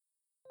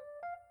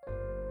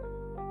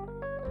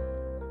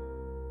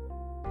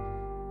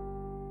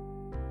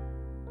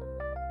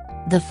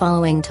The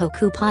following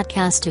Toku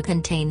Podcastu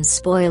contains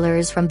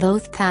spoilers from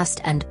both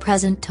past and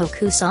present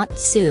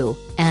tokusatsu,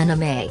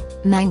 anime,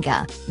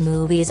 manga,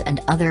 movies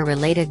and other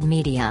related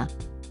media.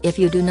 If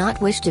you do not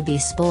wish to be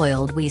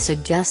spoiled, we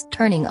suggest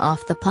turning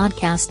off the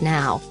podcast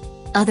now.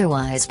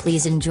 Otherwise,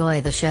 please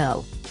enjoy the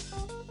show.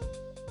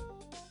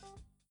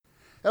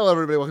 Hello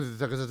everybody, welcome to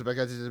the Tokusatsu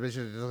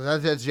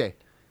Podcastu. That's Jay.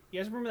 You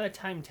guys remember that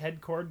time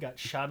Ted Cord got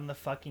shot in the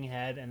fucking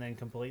head and then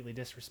completely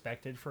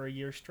disrespected for a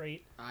year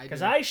straight?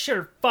 Because I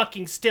sure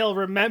fucking still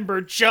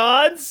remember,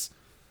 Johns!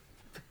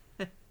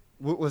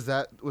 What was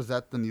that? Was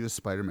that the newest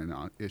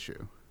Spider-Man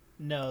issue?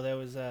 No, that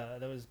was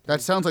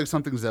That sounds like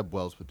something Zeb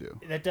Wells would do.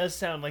 That does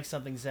sound like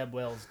something Zeb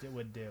Wells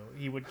would do.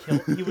 He would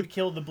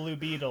kill the Blue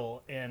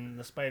Beetle in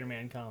the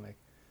Spider-Man comic.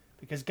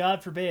 Because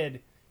God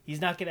forbid, he's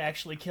not going to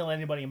actually kill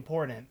anybody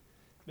important.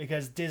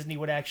 Because Disney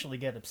would actually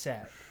get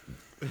upset.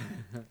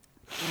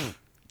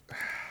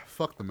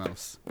 Fuck the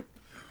mouse.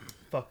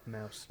 Fuck the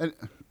mouse.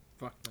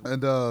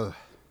 And I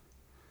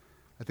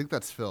think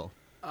that's Phil.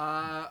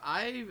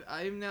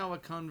 I'm now a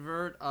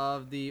convert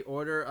of the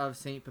Order of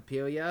Saint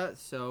Papilia,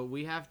 so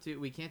we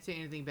can't say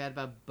anything bad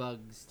about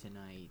bugs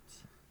tonight.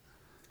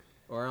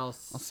 Or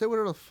else I'll say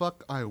whatever the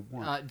fuck I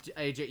want.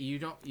 AJ, you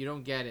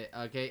don't get it,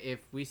 okay? If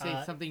we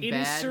say something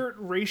bad, insert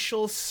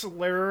racial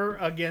slur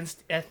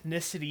against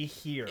ethnicity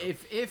here.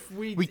 If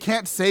we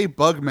can't say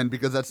bugmen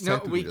because that's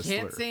technically we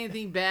can't say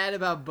anything bad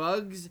about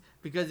bugs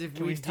because if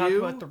Can we talk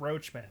do about the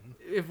Roachmen?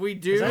 If we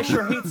do, I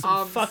sure hate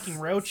some fucking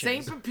roaches.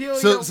 Saint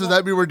Papilia. So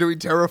that means we're doing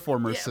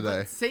terraformers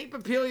today. Saint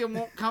Papilia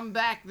won't come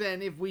back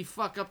then if we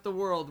fuck up the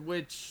world,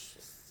 which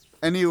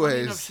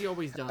anyways, enough, she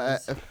always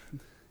does.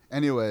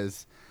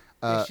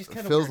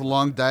 Phil's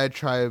long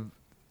diatribe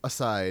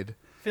aside.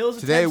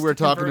 Today we're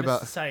talking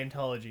about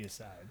Scientology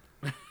aside.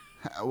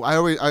 I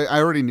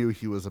already knew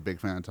he was a big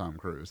fan of Tom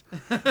Cruise.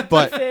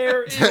 But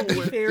to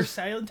be fair,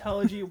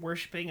 Scientology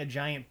worshipping a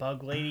giant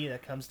bug lady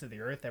that comes to the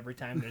earth every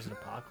time there's an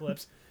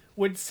apocalypse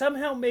would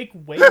somehow make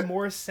way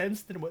more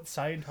sense than what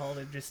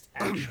Scientologists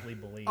actually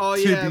believe. Oh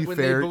yeah, to be when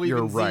fair, they believe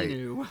you're in right.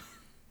 Xenu.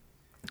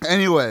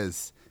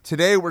 Anyways,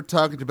 today we're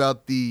talking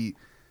about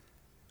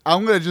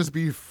I'm going to just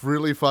be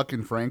really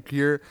fucking frank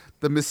here,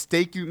 the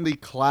mistakenly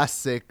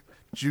classic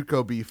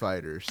Juukou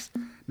B-Fighters.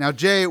 Now,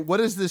 Jay, what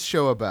is this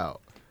show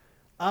about?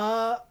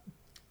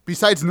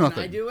 Besides nothing.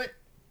 Can I do it?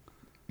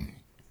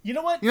 You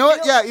know what? Phil,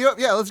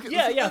 let's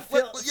get.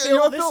 Phil,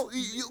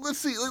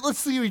 let's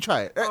see you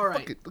try it. All right.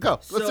 Fuck it, go.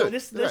 So let's do it.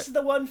 This is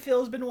the one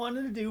Phil's been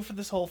wanting to do for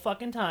this whole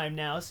fucking time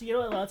now. So you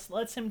know what?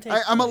 Let's him take.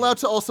 I'm allowed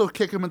to also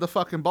kick him in the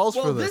fucking balls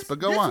for this, but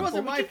go on. This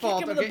wasn't my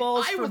fault. Kick him in the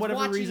balls for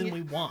whatever reason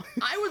we want.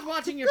 I was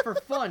watching it for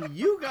fun.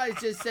 You guys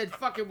just said,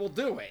 "Fuck it, we'll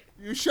do it."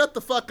 You shut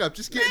the fuck up.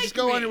 Just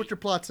go on with your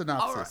plot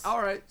synopsis.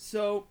 All right.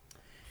 So,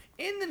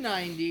 in the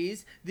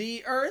 90s,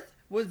 the Earth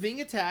was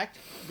being attacked,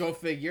 go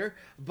figure,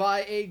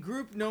 by a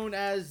group known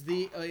as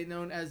the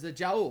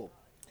Juukou.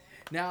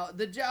 Now,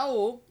 the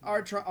Juukou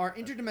are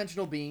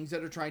interdimensional beings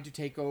that are trying to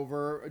take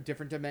over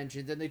different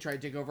dimensions, and they try to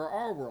take over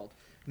our world.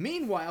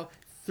 Meanwhile,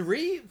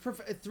 three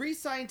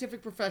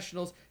scientific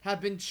professionals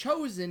have been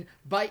chosen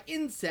by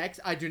insects.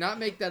 I do not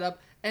make that up.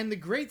 And the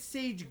great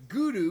sage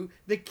Guru,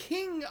 the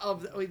king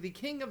of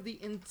the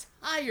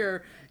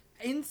entire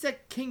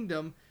insect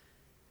kingdom,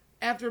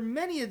 after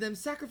many of them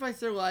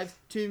sacrifice their lives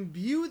to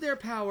imbue their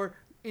power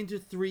into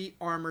 3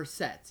 armor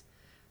sets.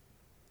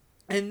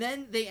 And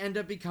then they end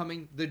up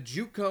becoming the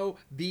Juukou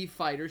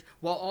B-Fighters,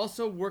 while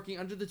also working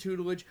under the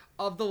tutelage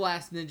of the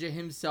last ninja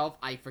himself.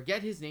 I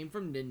forget his name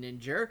from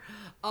Ninja.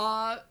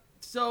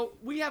 So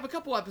we have a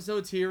couple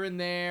episodes here and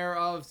there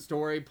of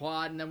story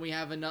plot, and then we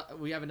have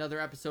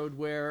another episode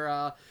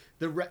where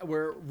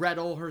where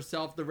Redel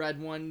herself, the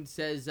red one,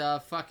 says,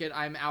 fuck it,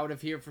 I'm out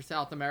of here for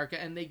South America,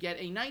 and they get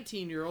a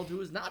 19-year-old who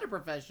is not a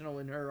professional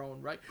in her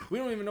own right. We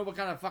don't even know what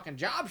kind of fucking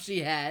job she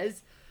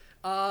has.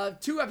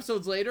 2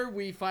 episodes later,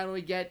 we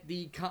finally get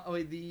the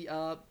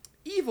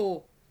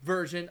evil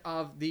version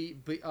of the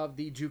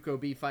Juukou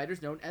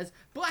B-Fighters, known as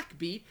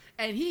Blackbeat,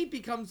 and he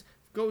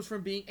goes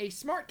from being a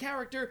smart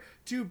character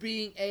to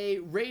being a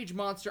rage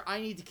monster.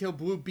 I need to kill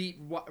Blue Beat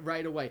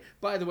right away.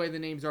 By the way, the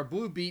names are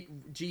Blue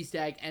Beat,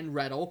 G-Stag, and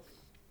Redel.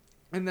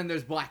 And then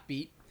there's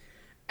Blackbeat.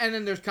 And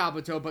then there's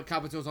Kabuto, but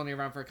Kabuto's only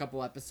around for a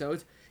couple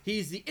episodes.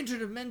 He's the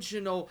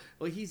interdimensional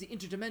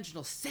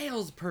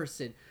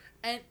salesperson.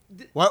 And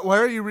why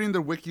are you reading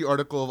the wiki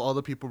article of all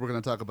the people we're going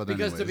to talk about?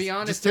 Because anyways? To be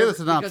honest, just say the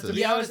synopsis. To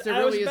be honest, there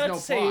really is no plot. I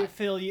was about to say,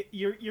 Phil,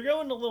 you're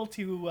going a little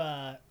too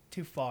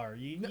far.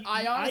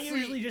 I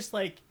usually just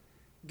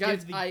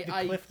give the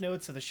cliff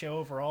notes of the show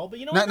overall, but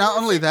you know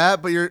not only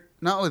that, but you're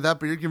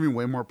giving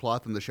way more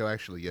plot than the show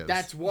actually gives.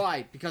 That's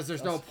why, because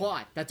there's no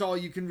plot. That's all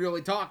you can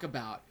really talk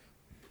about.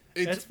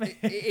 It's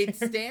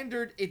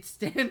standard. It's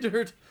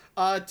standard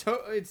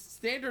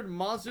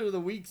monster of the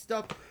week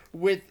stuff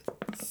with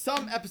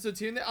some episodes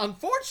here and there.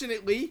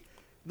 Unfortunately,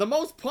 the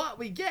most plot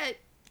we get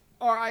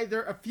are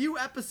either a few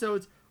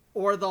episodes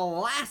or the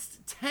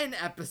last 10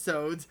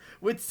 episodes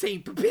with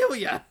Saint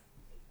Papilia.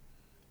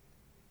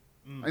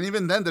 And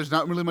even then, there's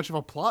not really much of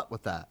a plot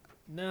with that.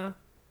 No.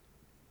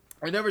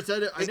 I never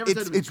said it. I never said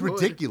it was It's good.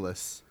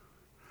 ridiculous.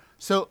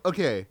 So,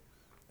 okay.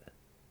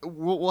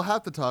 We'll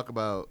have to talk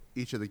about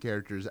each of the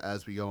characters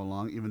as we go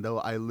along, even though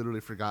I literally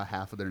forgot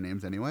half of their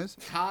names anyways.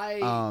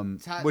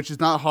 Ty. Which is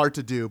not hard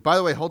to do. By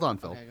the way, hold on,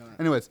 Phil. Okay, go on.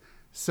 Anyways,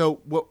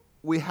 so what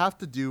we have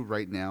to do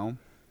right now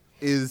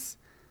is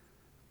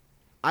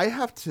I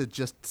have to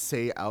just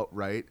say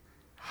outright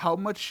how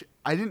much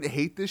I didn't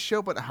hate this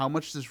show, but how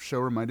much this show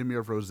reminded me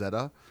of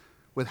Rosetta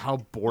with how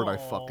bored I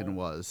fucking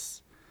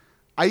was.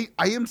 I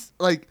am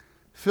like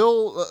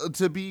Phil, let's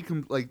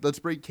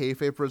break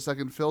kayfabe for a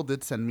second. Phil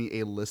did send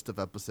me a list of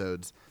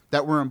episodes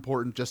that were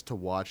important just to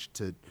watch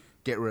to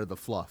get rid of the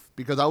fluff.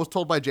 Because I was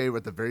told by Jay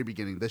at the very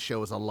beginning, this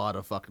show is a lot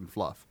of fucking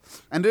fluff.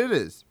 And it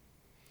is.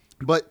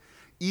 But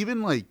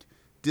even, like,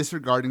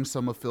 disregarding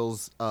some of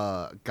Phil's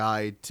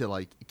guide to,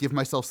 like, give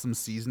myself some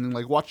seasoning,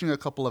 like, watching a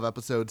couple of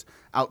episodes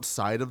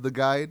outside of the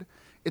guide,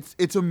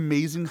 it's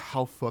amazing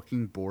how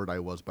fucking bored I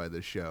was by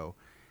this show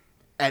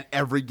at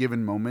every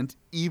given moment.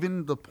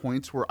 Even the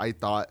points where I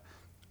thought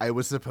I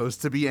was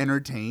supposed to be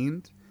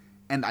entertained,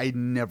 and I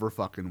never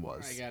fucking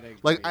was. I gotta agree.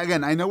 Like,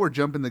 again, I know we're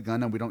jumping the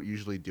gun and we don't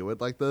usually do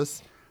it like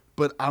this,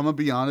 but I'm gonna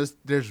be honest,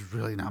 there's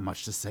really not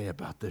much to say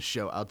about this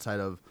show outside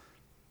of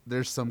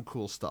there's some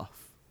cool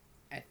stuff.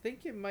 I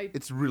think it might.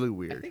 It's really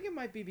weird. I think it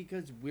might be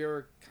because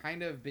we're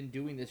kind of been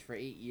doing this for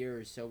 8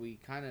 years, so we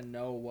kind of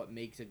know what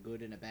makes a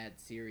good and a bad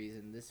series.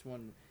 And this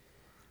one,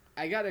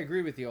 I gotta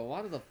agree with you. A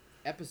lot of the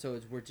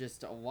episodes were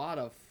just a lot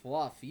of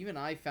fluff. Even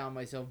I found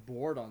myself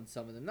bored on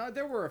some of them. Now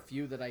there were a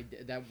few that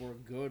were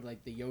good,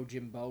 like the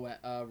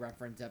Yojimbo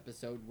reference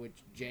episode,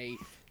 which Jay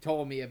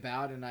told me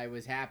about, and I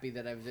was happy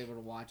that I was able to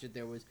watch it.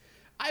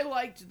 I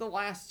liked the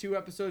last 2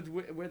 episodes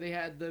where they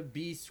had the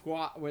B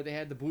squad, where they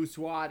had the Blue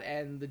Squad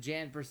and the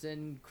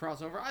Janperson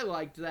crossover. I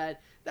liked that.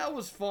 That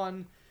was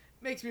fun.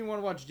 Makes me want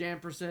to watch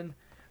Janperson.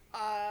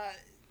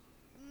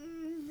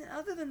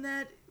 Other than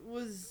that,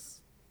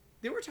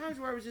 there were times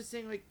where I was just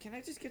saying, like, can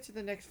I just get to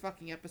the next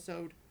fucking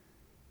episode?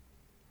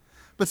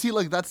 But see,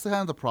 like, that's kind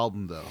of the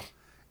problem, though.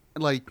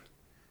 Like,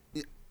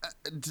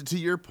 to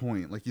your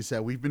point, like you said,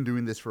 we've been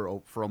doing this for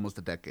almost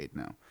a decade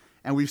now.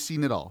 And we've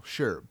seen it all,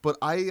 sure. But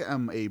I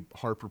am a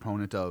hard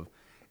proponent of,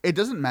 it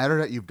doesn't matter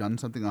that you've done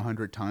something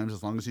 100 times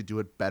as long as you do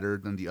it better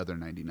than the other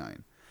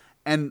 99.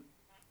 And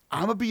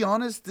I'm going to be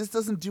honest, this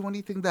doesn't do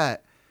anything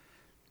that,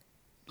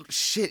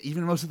 shit,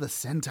 even most of the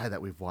Sentai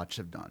that we've watched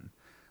have done.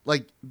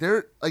 Like,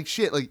 they're, like,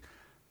 shit, like,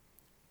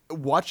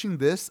 watching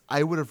this,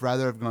 I would have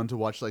rather have gone to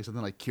watch, like,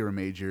 something like Kira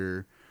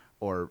Major,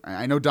 or,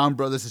 I know Dawn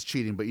Brothers is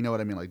cheating, but you know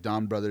what I mean, like,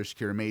 Dawn Brothers,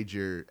 Kira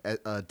Major,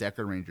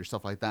 Deca Ranger,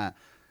 stuff like that,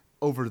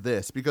 over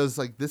this, because,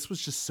 like, this was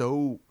just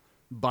so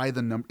by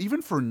the number,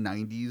 even for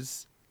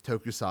 90s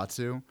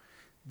Tokusatsu,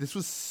 this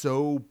was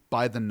so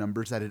by the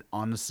numbers that it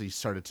honestly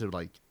started to,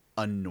 like,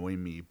 annoy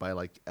me by,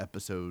 like,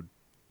 episode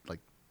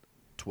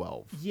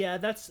 12. Yeah,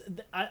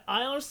 I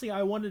honestly,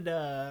 I wanted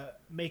to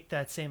make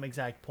that same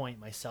exact point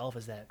myself,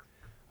 is that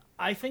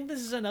I think this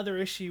is another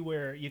issue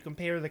where you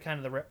compare the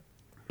kind of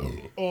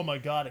oh my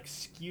god,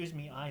 excuse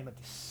me, I am a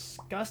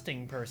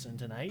disgusting person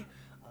tonight.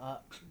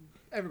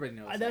 Everybody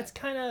knows that's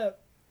kind of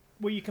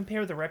where you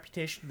compare the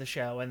reputation of the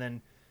show, and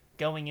then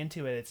going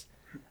into it,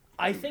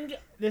 I think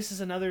this is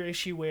another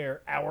issue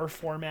where our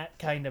format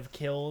kind of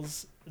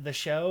kills the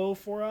show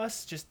for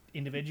us, just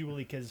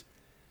individually, because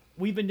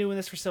we've been doing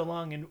this for so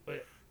long, and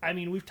I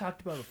mean, we've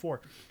talked about it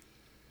before.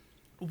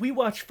 We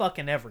watch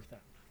fucking everything.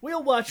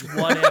 We'll watch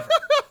whatever.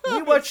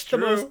 We watch the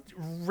most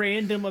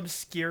random,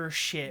 obscure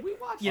shit. We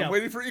watched. I'm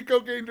waiting for Eco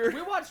Gainer.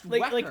 We watched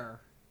like Wecker.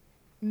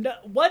 no,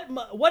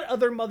 what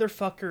other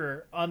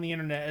motherfucker on the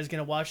internet is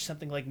gonna watch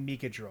something like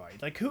Mika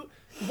Droid? Like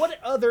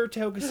what other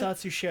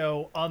Tokusatsu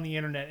show on the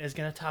internet is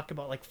gonna talk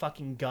about like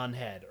fucking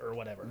Gunhead or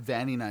whatever?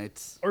 Vanny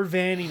Nights. Or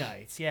Vanny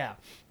Nights, yeah.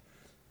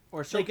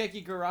 Or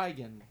Shokeki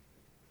Garaigan.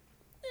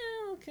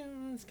 Okay,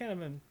 it's kind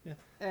of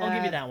I'll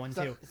give you that one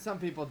too. Some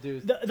people do.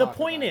 The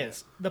point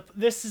is,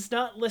 this is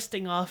not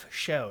listing off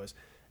shows.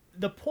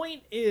 The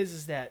point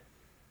is that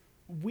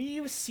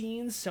we've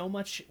seen so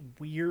much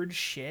weird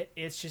shit.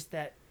 It's just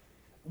that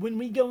when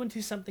we go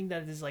into something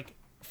that is like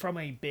from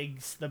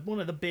one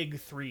of the big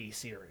 3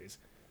 series,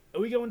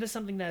 we go into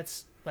something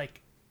that's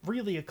like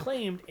really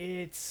acclaimed.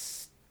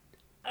 It's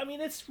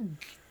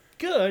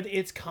good.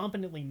 It's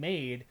competently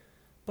made,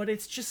 but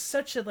it's just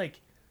such a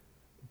like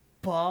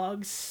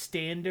bog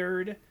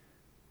standard,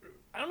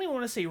 I don't even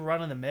want to say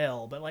run of the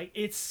mill, but like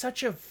it's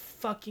such a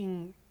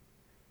fucking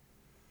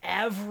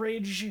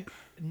average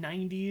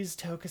 90s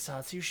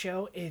Tokusatsu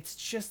show. It's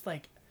just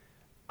like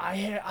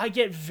I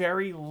get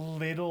very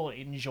little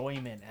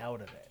enjoyment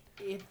out of it.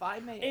 If I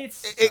may,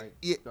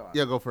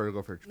 Go for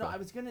it. No, I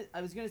was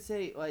gonna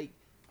say, like,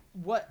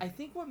 what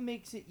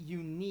makes it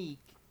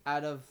unique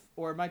out of,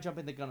 or am I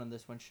jumping the gun on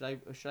this one? Should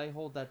I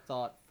hold that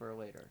thought for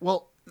later?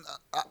 Well,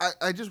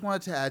 I just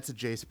wanted to add to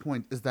Jay's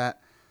point is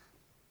that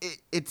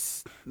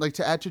it's like,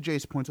 to add to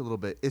Jay's point a little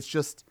bit, it's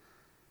just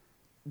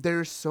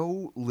there's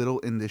so little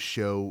in this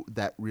show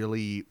that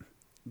really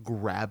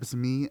grabs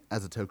me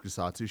as a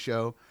Tokusatsu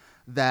show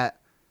that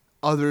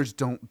others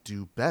don't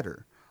do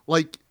better.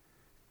 Like,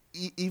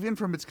 even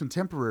from its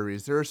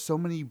contemporaries, there are so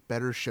many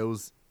better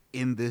shows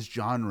in this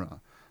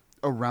genre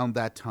around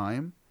that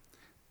time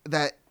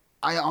that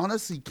I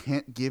honestly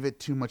can't give it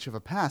too much of a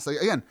pass. Like,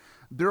 again,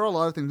 there are a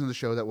lot of things in the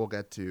show that we'll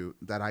get to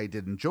that I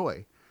did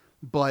enjoy,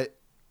 but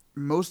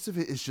most of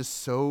it is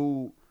just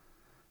so...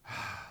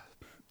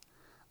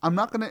 I'm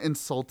not going to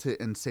insult it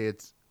and say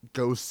it's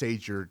Ghost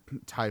Sager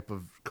type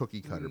of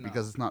cookie cutter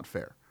because it's not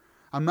fair.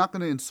 I'm not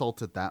going to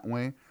insult it that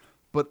way,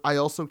 but I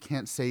also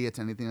can't say it's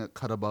anything that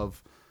cut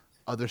above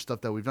other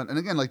stuff that we've done. And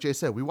again, like Jay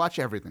said, we watch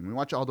everything. We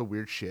watch all the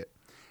weird shit.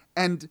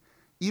 And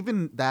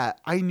even that,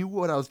 I knew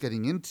what I was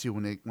getting into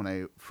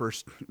when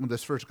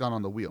this first got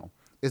on the wheel.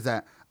 Is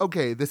that,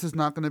 okay, this is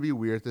not going to be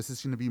weird. This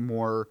is going to be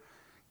more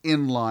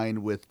in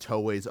line with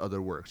Toei's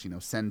other works,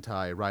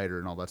 Sentai, Rider,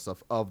 and all that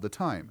stuff of the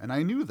time. And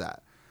I knew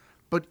that.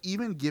 But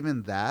even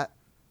given that,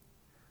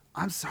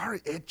 I'm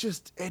sorry,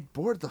 it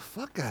bored the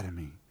fuck out of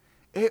me.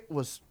 It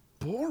was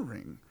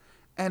boring.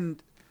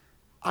 And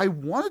I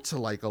wanted to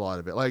like a lot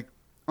of it. Like,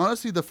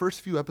 honestly, the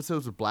first few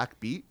episodes of Black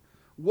Beat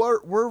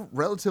were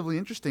relatively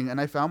interesting, and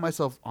I found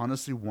myself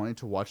honestly wanting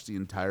to watch the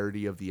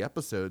entirety of the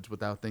episodes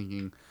without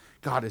thinking,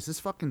 God, is this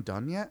fucking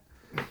done yet?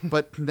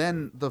 But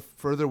then the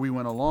further we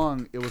went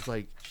along, it was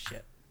like,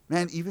 Shit.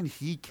 Man, even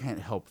he can't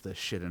help this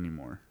shit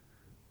anymore.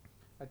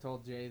 I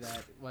told Jay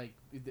that,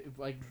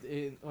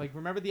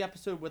 remember the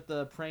episode with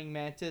the praying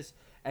mantis,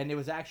 and it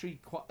was actually,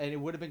 and it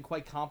would have been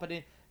quite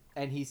competent,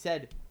 and he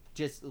said,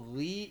 just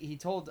leave. He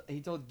told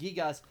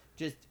Gigas,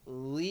 just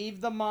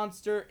leave the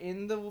monster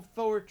in the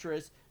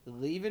fortress,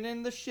 leave it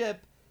in the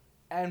ship,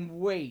 and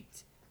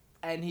wait.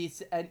 And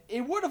and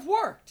it would have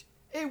worked.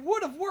 It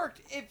would have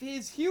worked if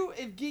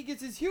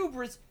Gigas'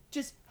 hubris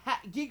just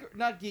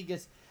not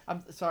Gigas.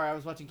 I'm sorry, I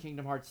was watching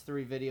Kingdom Hearts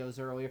 3 videos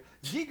earlier.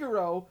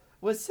 Gigaro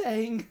was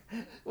saying,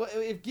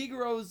 if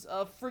Gigaro's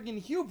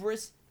friggin'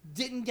 hubris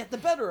didn't get the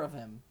better of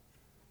him.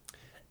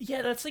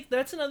 Yeah,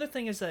 that's another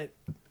thing is that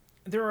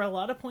there are a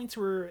lot of points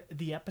where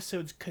the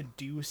episodes could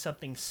do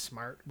something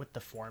smart with the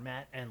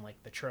format and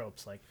like the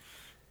tropes. Like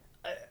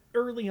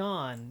early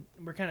on,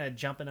 we're kind of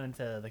jumping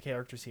into the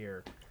characters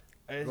here,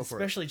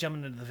 especially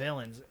jumping into the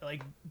villains.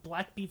 Like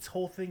Blackbeat's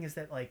whole thing is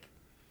that like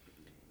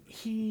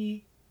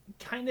he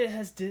kind of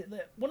has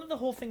one of the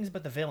whole things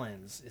about the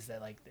villains is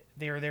that like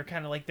they're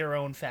kind of like their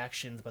own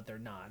factions, but they're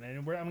not.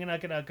 And I'm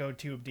not gonna go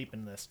too deep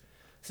into this.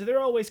 So they're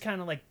always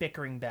kind of like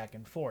bickering back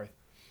and forth.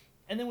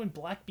 And then when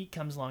Blackbeat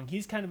comes along,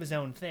 he's kind of his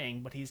own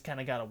thing, but he's kind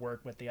of got to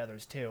work with the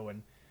others too.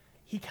 And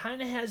he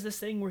kind of has this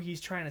thing where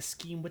he's trying to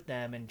scheme with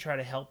them and try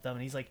to help them.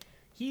 And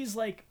he's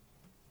like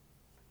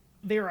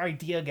their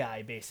idea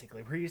guy,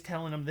 basically, where he's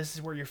telling them, this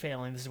is where you're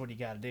failing, this is what you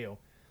got to do.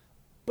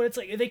 But it's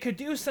like, they could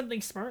do something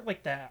smart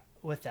like that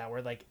with that,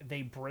 where like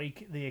they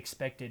break the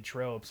expected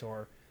tropes,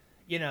 or,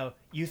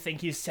 you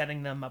think he's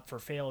setting them up for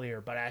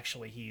failure, but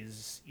actually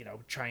he's,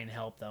 trying to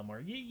help them. Or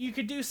you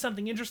could do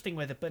something interesting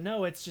with it, but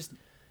no, it's just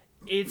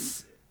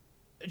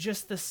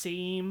the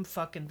same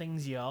fucking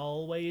things you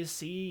always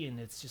see, and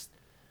it's just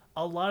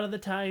a lot of the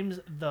times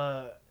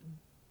the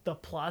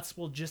plots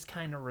will just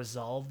kind of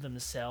resolve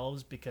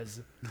themselves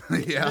because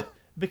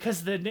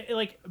because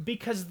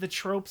the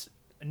tropes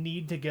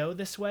need to go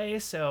this way,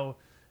 so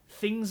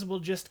things will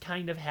just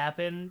kind of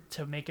happen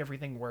to make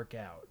everything work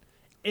out.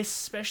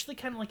 Especially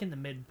kind of like in the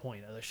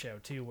midpoint of the show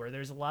too, where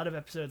there's a lot of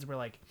episodes where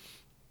like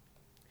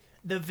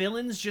the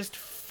villains just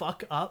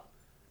fuck up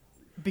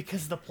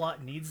because the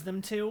plot needs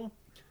them to,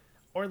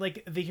 or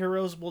like the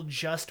heroes will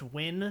just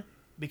win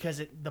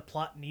because the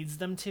plot needs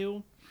them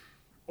to,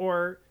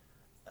 or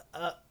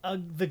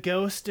the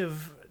ghost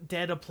of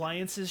dead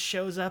appliances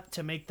shows up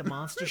to make the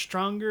monster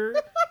stronger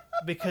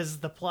because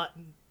the plot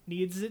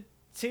needs it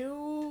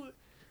to.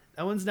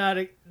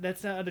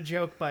 That's not a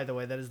joke, by the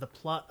way. That is the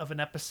plot of an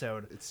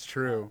episode. It's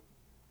true.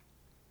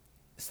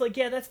 It's like,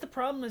 yeah, that's the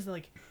problem, is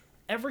like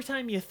every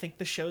time you think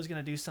the show's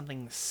going to do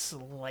something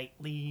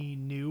slightly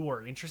new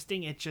or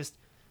interesting, it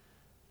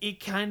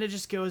kind of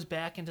just goes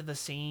back into the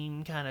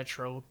same kind of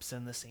tropes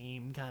and the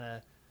same kind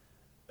of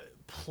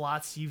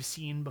plots you've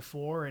seen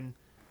before, and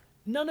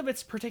none of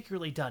it's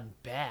particularly done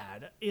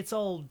bad. It's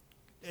all,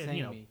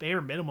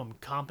 bare minimum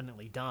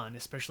competently done,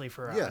 especially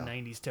for a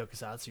 90s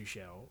tokusatsu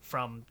show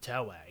from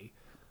Toei.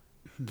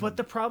 But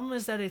the problem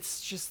is that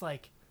it's just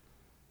like,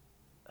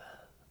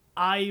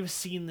 I've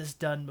seen this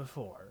done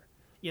before.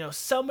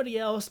 Somebody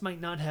else might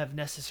not have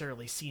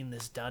necessarily seen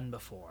this done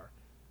before,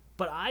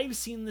 but I've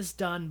seen this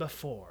done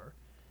before,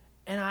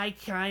 and I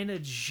kind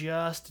of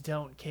just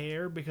don't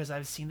care because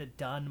I've seen it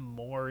done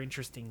more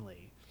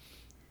interestingly.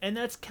 And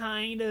that's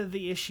kind of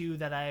the issue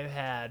that I've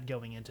had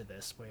going into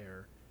this,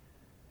 where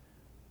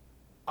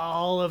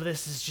all of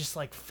this is just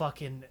like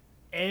fucking,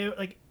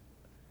 like,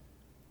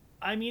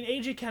 I mean,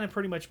 AJ kind of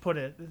pretty much put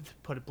it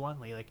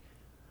bluntly, like,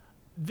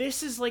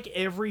 this is like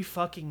every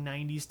fucking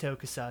 90s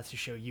tokusatsu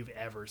show you've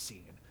ever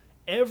seen.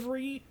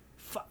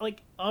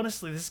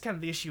 Honestly, this is kind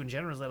of the issue in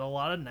general, is that a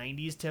lot of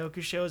 90s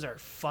toku shows are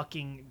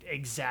fucking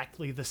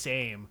exactly the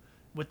same,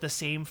 with the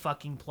same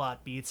fucking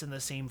plot beats and the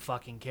same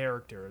fucking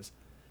characters.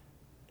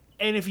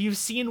 And if you've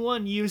seen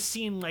one, you've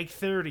seen like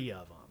 30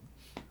 of them.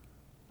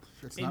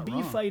 It's and not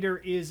wrong. B-Fighter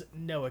is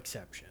no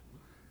exception.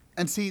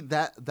 And see,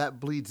 that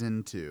bleeds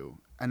into,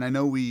 and I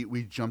know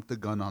we jumped the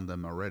gun on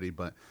them already,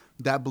 but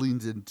that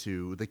bleeds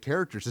into the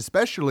characters,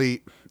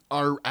 especially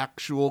our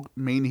actual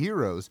main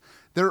heroes.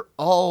 They're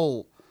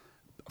all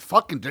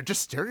they're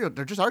just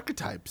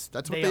archetypes.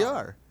 That's what they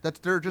are.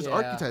 They're just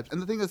archetypes.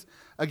 And the thing is,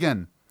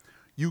 again,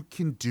 you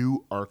can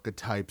do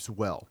archetypes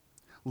well.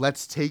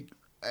 Let's take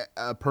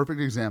a perfect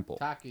example.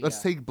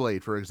 Let's take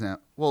Blade, for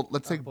example. Well,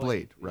 let's take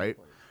Blade, right?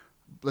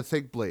 Let's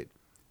take Blade.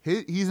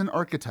 He's an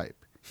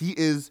archetype. He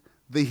is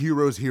the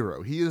hero's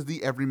hero. He is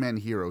the everyman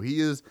hero. He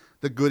is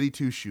the goody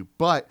two-shoe.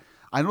 But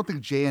I don't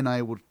think Jay and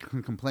I would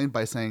complain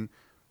by saying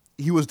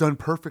he was done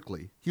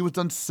perfectly. He was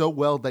done so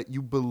well that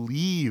you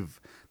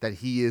believe that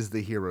he is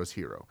the hero's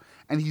hero.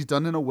 And he's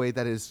done in a way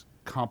that is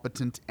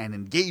competent and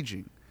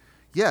engaging.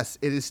 Yes,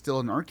 it is still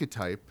an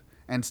archetype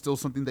and still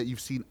something that you've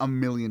seen a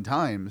million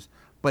times,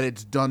 but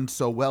it's done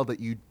so well that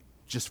you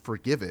just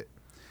forgive it.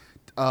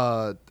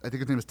 I think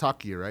his name is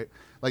Takia, right?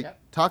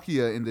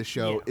 Takia in this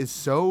show is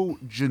so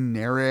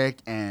generic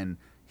and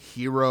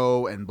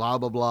hero and blah,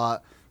 blah, blah,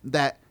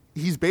 that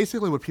he's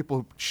basically what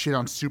people shit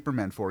on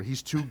Superman for.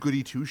 He's too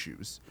goody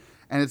two-shoes.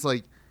 And it's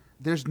like,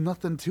 there's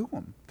nothing to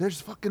him.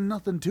 There's fucking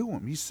nothing to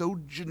him. He's so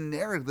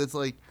generic that's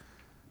like,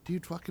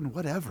 dude, fucking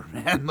whatever,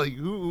 man. Like,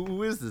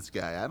 who is this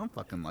guy? I don't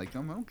fucking like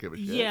him. I don't give a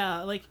shit.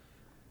 Yeah, like,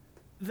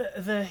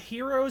 the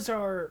heroes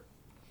are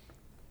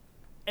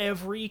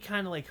every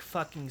kind of, like,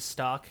 fucking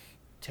stock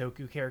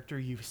Toku character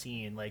you've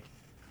seen. Like,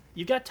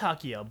 you've got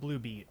Takia, Blue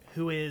Beat,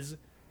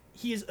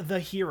 he is the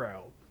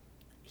hero.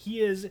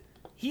 He is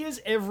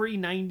every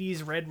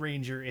 90s Red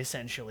Ranger,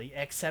 essentially,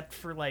 except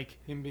for, like,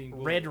 Him being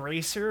blue. Red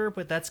Racer,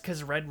 but that's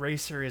because Red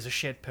Racer is a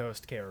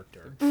shitpost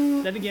character.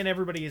 Then again,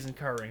 everybody isn't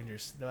Car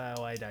Rangers, though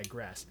I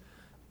digress.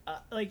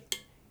 Like,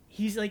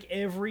 he's, like,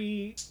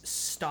 every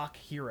stock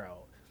hero.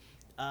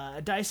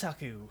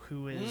 Daisaku,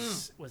 who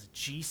was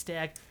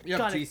G-Stag. Yep,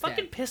 God, G-Stag. it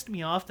fucking pissed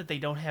me off that they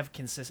don't have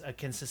a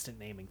consistent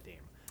naming theme.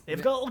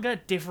 They've all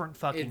got different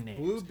fucking names.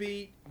 Blue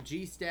Beat,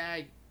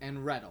 G-Stag,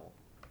 and Reddle.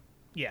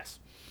 Yes.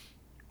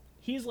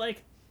 He's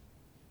like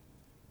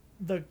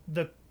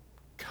the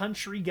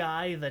country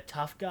guy, the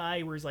tough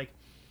guy, where he's like,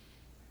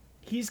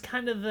 he's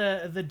kind of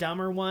the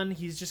dumber one.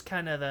 He's just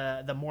kind of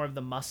the more of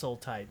the muscle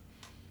type.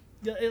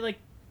 Like,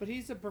 but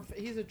he's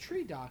a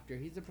tree doctor.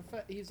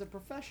 He's a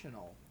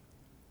professional.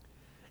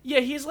 yeah,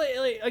 he's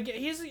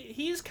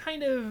he's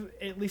kind of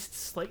at least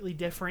slightly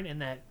different in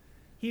that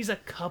he's a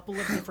couple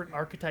of different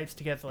archetypes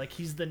together. Like,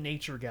 he's the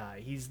nature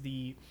guy. He's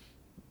the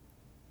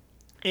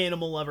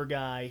animal lover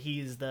guy.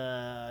 He's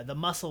the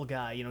muscle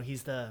guy. You know,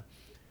 he's the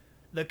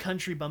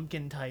country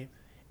bumpkin type.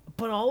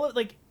 But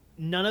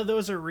none of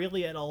those are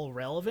really at all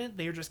relevant.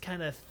 They're just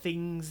kind of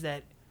things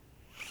that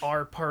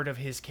are part of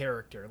his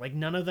character. Like,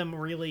 none of them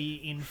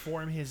really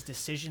inform his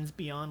decisions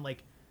beyond,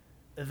 like,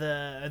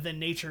 the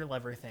nature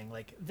lover thing.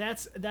 Like,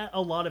 that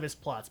a lot of his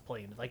plots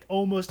play into. Like,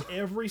 almost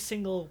every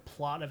single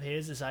plot of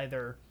his is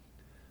either,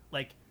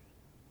 like,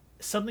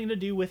 something to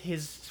do with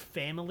his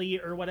family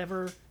or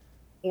whatever,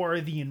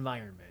 or the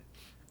environment.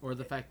 Or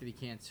the fact that he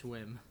can't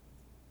swim.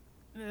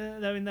 I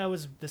mean, that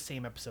was the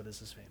same episode as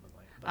his family.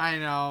 But I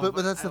know.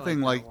 But that's the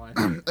thing, like,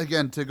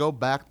 again, to go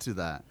back to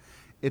that,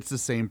 it's the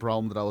same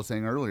problem that I was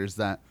saying earlier, is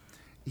that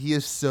he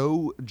is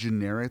so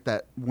generic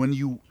that when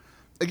you,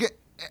 again,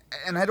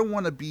 and I don't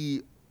want to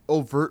be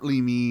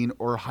overtly mean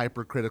or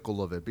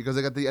hypercritical of it, because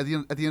like at the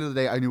end of the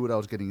day, I knew what I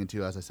was getting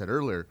into, as I said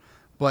earlier.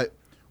 But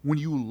when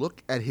you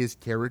look at his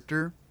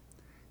character,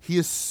 he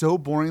is so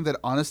boring that,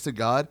 honest to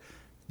God,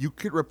 you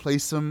could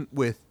replace him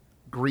with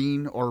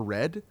green or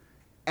red,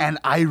 and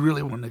I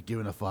really wouldn't have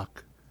given a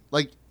fuck.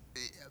 Like,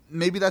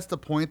 maybe that's the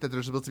point, that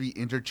they're supposed to be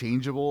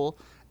interchangeable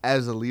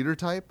as a leader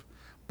type,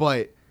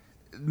 but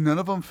none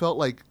of them felt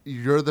like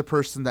you're the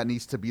person that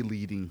needs to be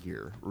leading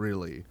here,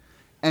 really.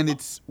 And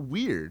it's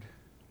weird.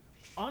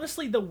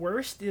 honestly, the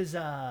worst is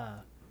oh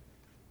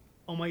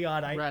my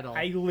god,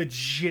 I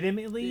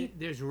legitimately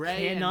there's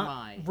Ray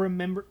cannot and Mai.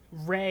 remember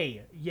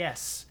Ray.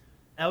 Yes,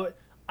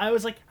 I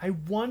was like, I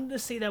wanted to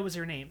say that was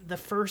her name. The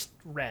first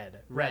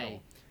Reddle,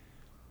 Ray.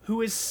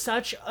 who is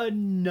such a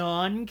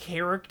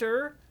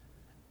non-character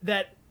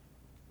that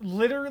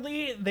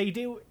literally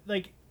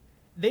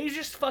they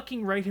just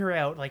fucking write her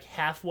out like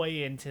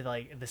halfway into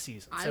like the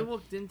season. I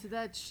looked into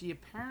that. She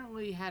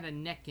apparently had a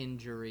neck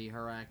injury,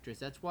 her actress.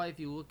 That's why if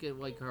you look at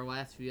like her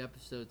last few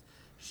episodes,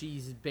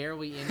 she's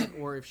barely in it,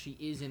 or if she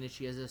is in it,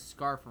 she has a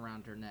scarf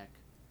around her neck.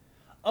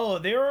 Oh,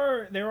 there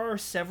are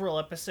several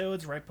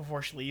episodes right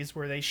before she leaves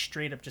where they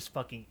straight up just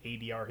fucking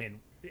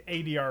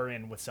ADR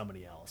in with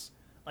somebody else.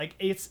 Like,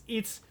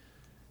 it's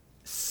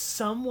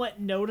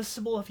somewhat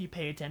noticeable if you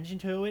pay attention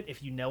to it,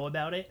 if you know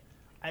about it.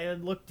 I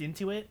looked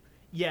into it.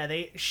 Yeah,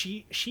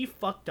 she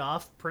fucked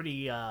off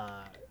pretty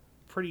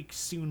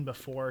soon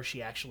before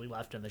she actually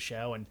left on the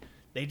show, and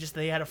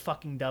they had a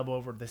fucking dub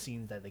over the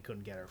scenes that they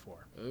couldn't get her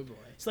for. Oh boy.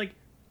 It's like,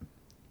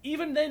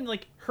 even then,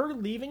 like, her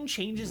leaving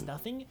changes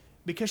nothing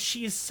because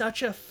she is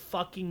such a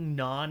fucking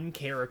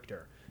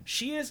non-character.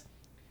 She is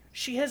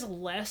she has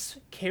less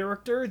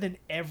character than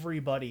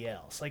everybody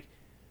else. Like,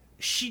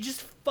 she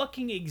just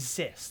fucking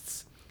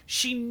exists.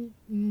 She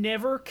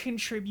never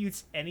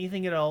contributes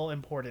anything at all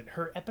important.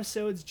 Her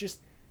episodes just...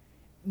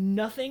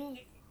 Nothing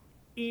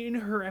in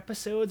her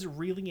episodes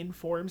really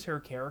informs her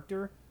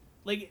character.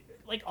 Like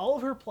all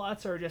of her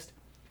plots are just...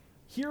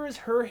 Here is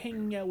her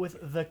hanging out with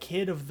the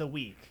kid of the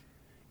week.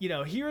 You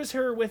know, here is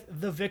her with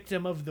the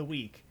victim of the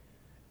week.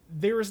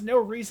 There is no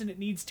reason it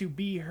needs to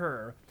be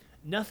her.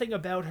 Nothing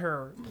about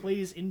her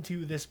plays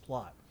into this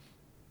plot.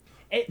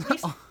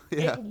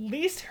 At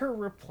least her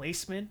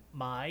replacement,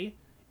 Mai,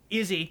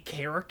 is a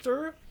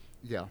character.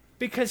 Yeah.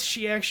 Because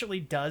she actually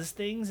does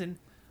things, and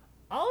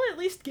I'll at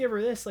least give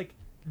her this. Like,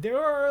 there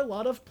are a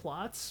lot of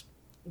plots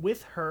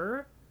with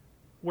her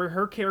where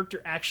her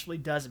character actually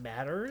does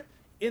matter,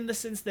 in the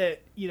sense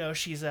that, you know,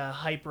 she's a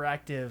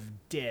hyperactive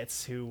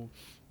ditz who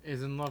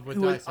is in love with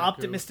who Daisaku.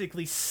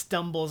 optimistically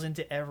stumbles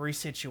into every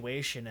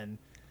situation, and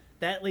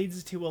that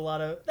leads to a lot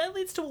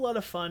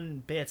of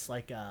fun bits,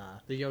 like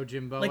the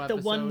Yojimbo like episode.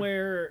 the one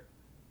where,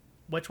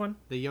 which one?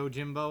 The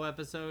Yojimbo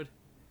episode.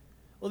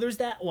 Well, there's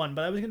that one,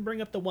 but I was gonna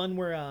bring up the one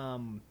where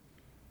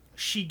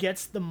she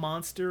gets the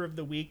monster of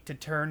the week to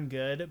turn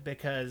good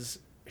because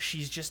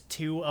she's just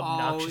too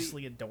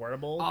obnoxiously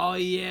adorable. Oh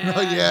yeah.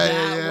 Oh,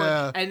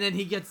 yeah. One. And then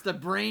he gets the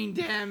brain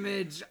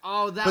damage.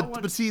 Oh, that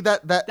one. But see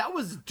that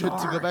was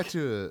dark. To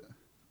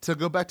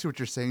go back to what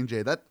you're saying,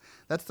 Jay.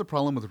 That's the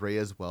problem with Rey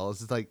as well.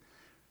 Is it's like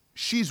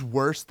she's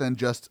worse than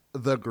just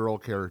the girl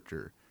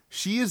character.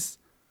 She is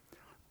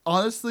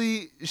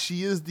honestly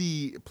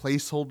the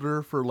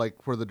placeholder for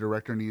like where the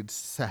director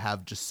needs to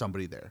have just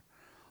somebody there.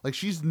 Like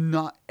she's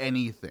not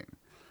anything,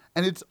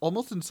 and it's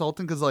almost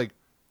insulting because like.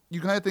 You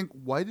kind of think,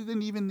 why do they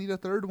even need a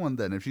third one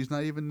then if she's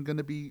not even going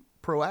to be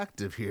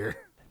proactive here?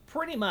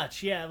 Pretty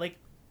much, yeah. Like,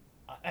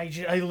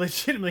 I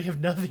legitimately have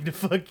nothing to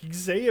fucking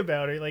say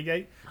about her.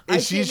 Like,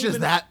 she's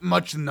just that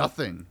much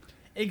nothing.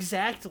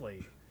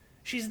 Exactly.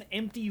 She's an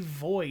empty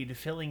void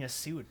filling a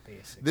suit,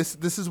 basically.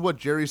 This is what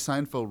Jerry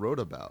Seinfeld wrote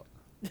about.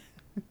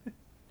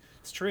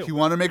 It's true. He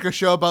wanted to make a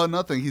show about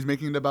nothing. He's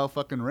making it about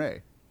fucking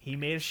Rey. He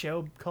made a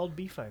show called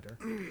B-Fighter.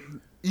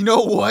 You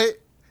know what?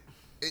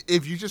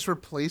 If you just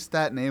replace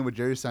that name with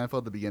Jerry Seinfeld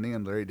at the beginning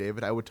and Larry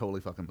David, I would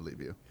totally fucking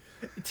believe you.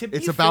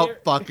 It's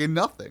about fucking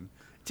nothing.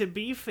 To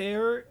be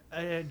fair,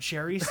 a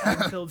Jerry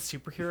Seinfeld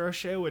superhero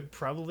show would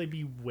probably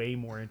be way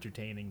more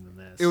entertaining than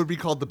this. It would be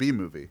called The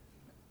B-Movie.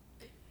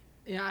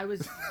 Yeah, I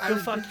was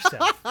fuck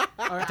yourself.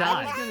 Right,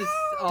 Die.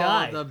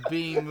 Die. The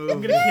B-Movie.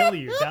 I'm gonna kill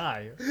you.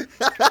 Die.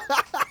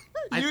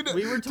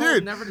 We were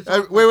told never to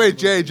talk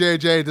wait, about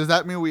Jay. Does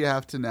that mean we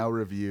have to now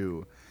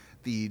review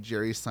the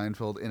Jerry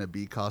Seinfeld in a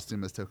bee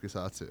costume as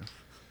Tokusatsu?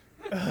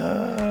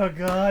 Oh,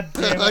 god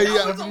damn it.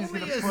 That was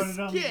only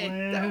a skit.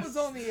 That was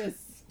only a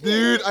skit.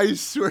 Dude, I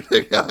swear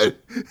to God.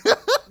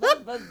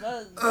 but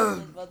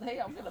hey,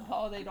 I'm gonna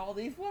pollinate all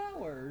these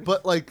flowers.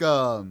 But like,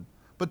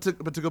 but to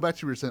go back to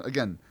what you were saying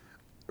again,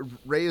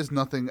 Rey is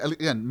nothing.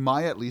 Again,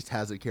 Mai at least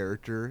has a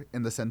character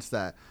in the sense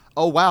that,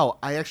 oh wow,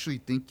 I actually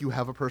think you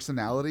have a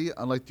personality,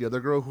 unlike the other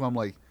girl who I'm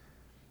like,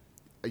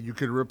 you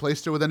could have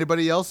replaced her with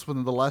anybody else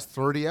within the last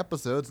 30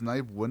 episodes, and I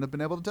wouldn't have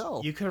been able to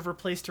tell. You could have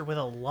replaced her with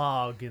a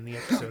log, and the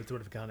episodes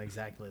would have gone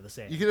exactly the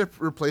same. You could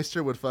have replaced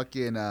her with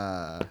fucking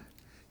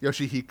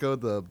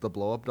Yoshihiko, the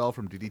blow-up doll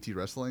from DDT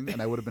Wrestling,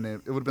 and it would have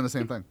been the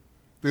same thing.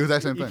 The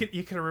exact same thing.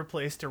 You could have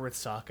replaced her with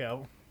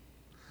Sako.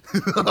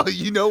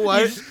 You know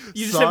what?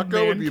 You just have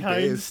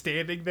Mankind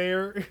standing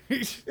there.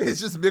 It's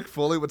just Mick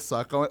Foley with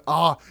Sako.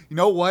 Oh, you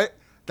know what?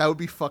 That would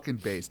be fucking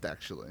based,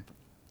 actually.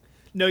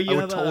 No, I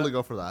would totally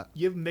go for that.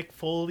 You have Mick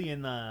Foley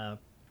in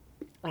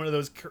one of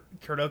those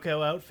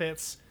Kuroko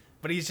outfits,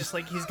 but he's just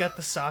like, he's got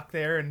the sock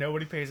there and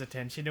nobody pays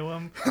attention to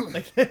him.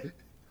 Like, but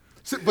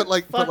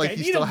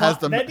he still has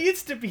the. That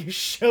needs to be a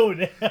show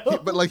now.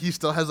 But like he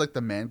still has like the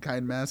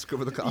Mankind mask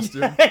over the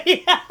costume.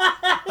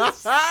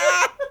 Yes.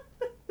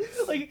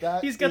 Like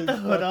That he's got the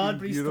hood on,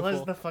 but he beautiful. still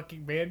has the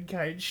fucking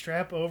Mankind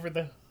strap over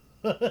the.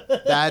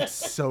 That's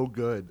so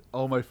good.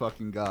 Oh my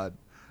fucking god.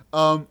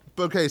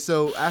 Okay,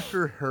 so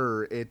after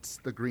her, it's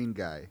the green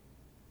guy.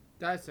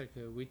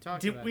 Daisaku, we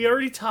talked about We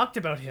already talked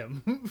about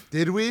him.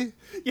 Did we?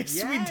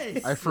 Yes, we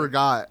did. I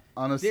forgot,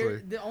 honestly.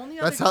 The only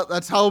other,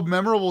 That's how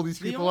memorable these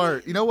people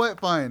are. You know what?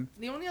 Fine.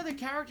 The only other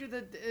character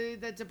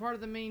that's a part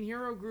of the main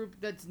hero group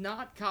that's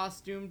not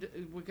costumed,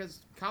 because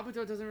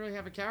Kabuto doesn't really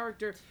have a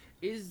character,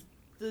 is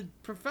the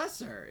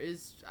professor.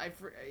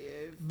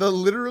 The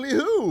literally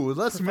who?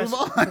 Let's move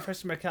on.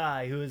 Professor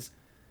Makai,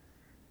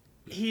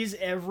 he's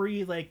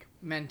every like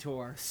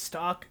mentor,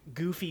 stock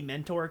goofy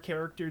mentor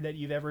character that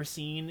you've ever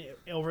seen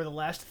over the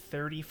last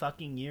 30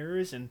 fucking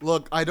years. And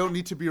look, I don't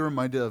need to be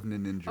reminded of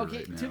Ninja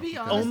right now. To be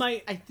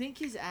honest, I think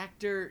his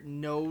actor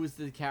knows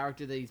the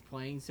character that he's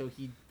playing, so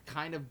he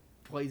kind of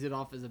plays it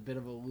off as a bit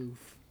of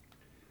aloof.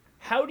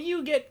 How do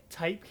you get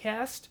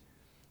typecast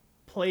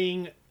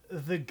playing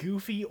the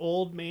goofy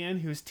old man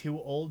who's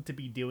too old to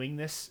be doing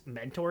this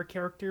mentor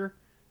character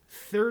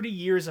 30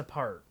 years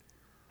apart?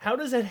 How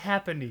does that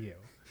happen to you?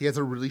 He has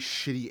a really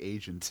shitty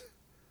agent.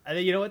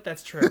 You know what?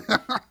 That's true.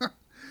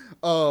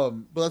 But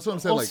that's what I'm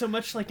saying. Also,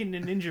 much like in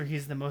Ninja,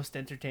 he's the most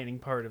entertaining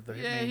part of the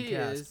main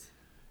cast.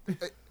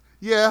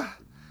 Yeah.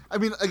 I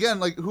mean, again,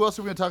 like, who else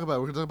are we going to talk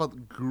about? We're going to talk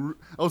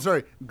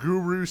about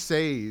Guru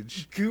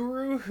Sage.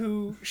 Guru,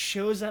 who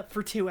shows up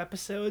for 2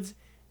 episodes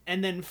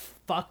and then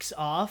fucks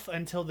off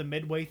until the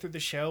midway through the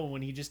show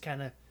when he just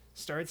kind of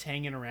starts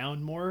hanging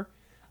around more.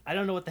 I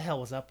don't know what the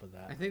hell was up with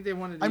that. I think they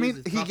wanted to I use mean,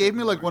 his he puppet gave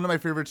me, more. like, one of my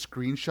favorite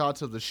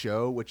screenshots of the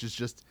show, which is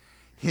just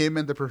him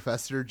and the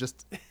professor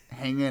just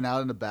hanging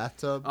out in the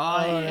bathtub. Oh,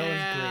 That yeah.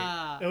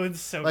 was great. That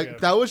was so Like, good.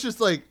 that was just,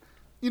 like,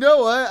 you know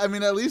what? I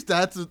mean, at least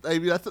that's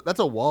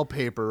a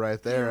wallpaper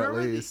right there, at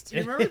least. Do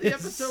you remember the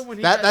episode when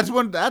he That's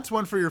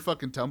one for your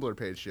fucking Tumblr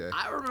page, Jay.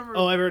 I remember.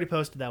 Oh, I've already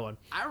posted that one.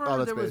 I remember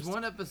that's there was based.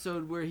 one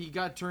episode where he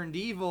got turned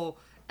evil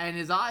and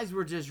his eyes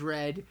were just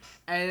red,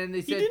 and they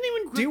He said didn't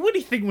even do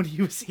anything when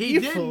he was he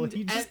evil. didn't.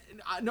 He just...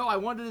 No, I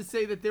wanted to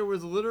say that there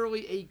was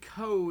literally a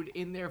code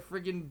in their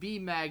friggin' B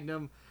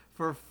Magnum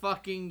for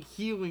fucking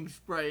healing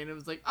spray, and it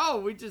was like, oh,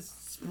 we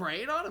just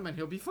spray it on him and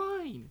he'll be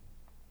fine.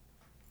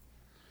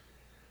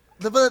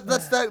 But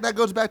that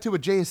goes back to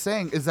what Jay is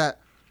saying, is that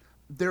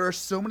there are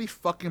so many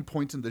fucking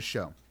points in the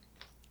show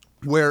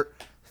where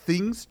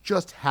things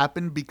just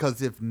happen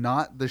because if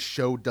not, the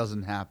show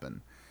doesn't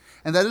happen.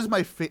 And that is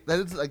that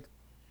is like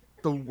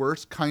the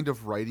worst kind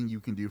of writing you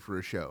can do for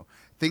a show.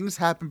 Things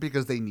happen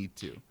because they need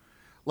to.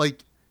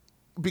 Like,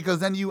 because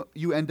then you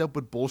end up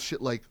with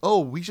bullshit like,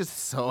 oh, we just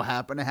so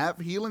happen to have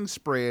healing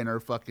spray in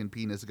our fucking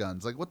penis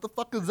guns. Like, what the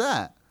fuck is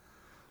that?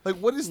 Like,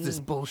 what is this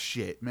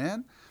bullshit,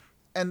 man?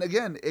 And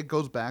again, it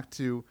goes back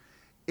to,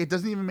 it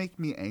doesn't even make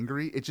me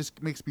angry. It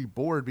just makes me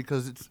bored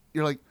because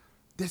you're like,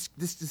 this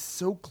is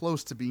so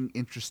close to being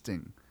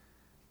interesting,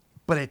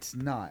 but it's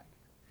not.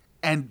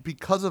 And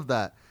because of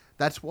that,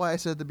 that's why I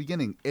said at the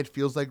beginning, it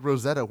feels like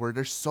Rosetta, where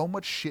there's so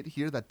much shit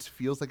here that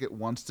feels like it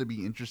wants to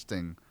be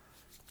interesting,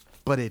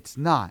 but it's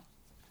not.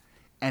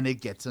 And it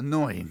gets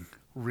annoying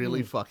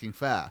really fucking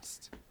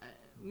fast.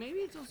 Maybe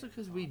it's also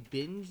because we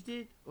binged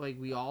it, like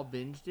we all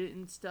binged it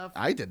and stuff.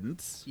 I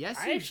didn't. Yes,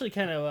 I actually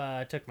kind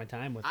of took my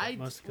time with it.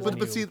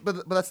 Mostly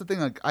But that's the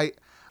thing. Like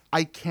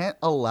I can't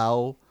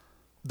allow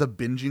the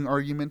binging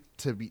argument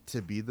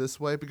to be this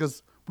way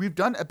because we've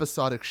done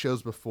episodic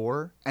shows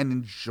before and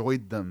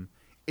enjoyed them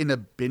in a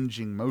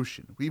binging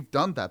motion. We've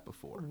done that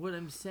before. What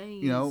I'm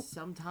saying is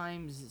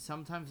sometimes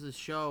the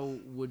show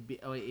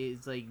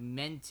is like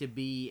meant to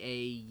be a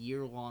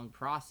year-long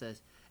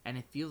process, and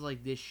it feels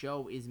like this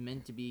show is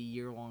meant to be a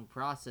year-long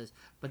process.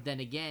 But then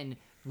again,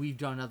 we've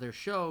done other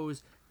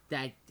shows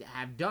that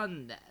have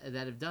done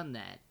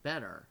that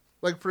better.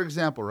 Like, for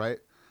example, right?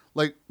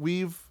 Like,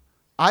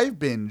 I've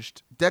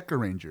binged Deca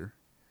Ranger,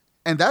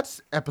 and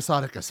that's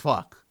episodic as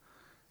fuck.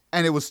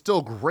 And it was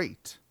still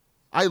great.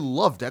 I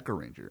love Deca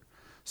Ranger.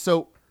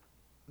 So,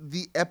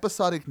 the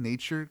episodic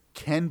nature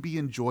can be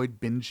enjoyed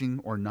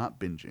binging or not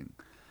binging.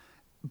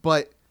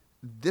 But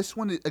this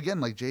one, again,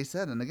 like Jay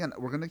said, and again,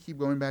 we're going to keep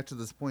going back to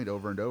this point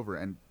over and over,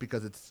 and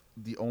because it's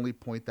the only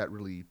point that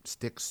really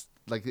sticks,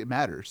 like, it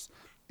matters.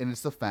 And it's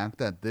the fact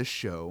that this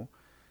show,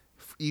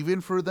 even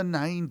for the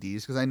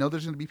 90s, because I know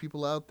there's going to be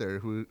people out there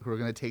who are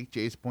going to take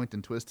Jay's point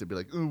and twist it, be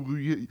like, oh, well,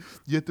 you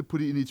have to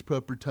put it in its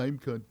proper time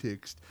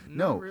context.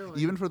 No,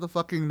 really. Even for the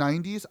fucking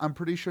 90s, I'm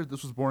pretty sure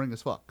this was boring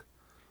as fuck.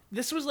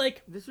 This was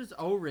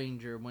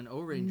O-Ranger when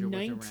O-Ranger was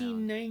around.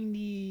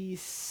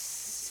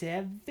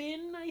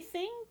 1997, I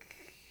think?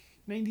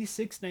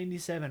 96,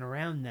 97,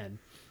 around then.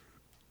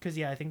 Because,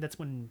 yeah, I think that's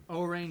when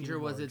O-Ranger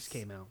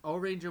came out.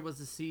 O-Ranger was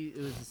the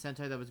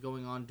Sentai that was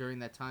going on during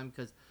that time,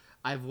 because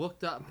I've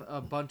looked up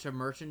a bunch of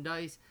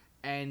merchandise,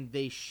 and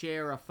they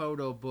share a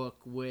photo book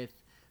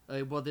with,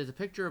 there's a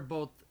picture of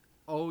both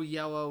O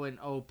Yellow and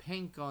O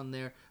Pink on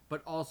there,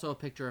 but also a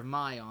picture of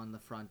Mai on the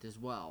front as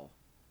well.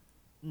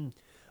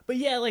 But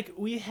yeah, like,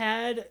 we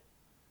had,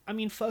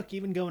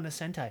 even going to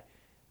Sentai,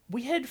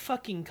 we had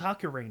fucking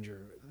Kaku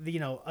Ranger,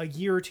 a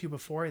year or two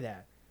before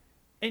that.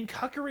 And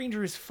Kaku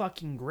Ranger is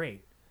fucking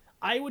great.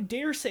 I would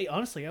dare say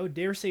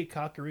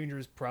Kaku Ranger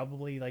is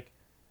probably, like,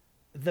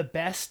 the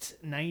best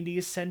 90s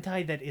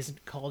Sentai that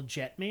isn't called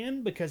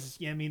Jetman, because,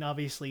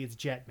 obviously it's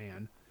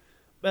Jetman.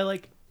 But,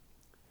 like,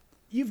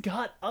 you've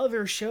got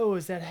other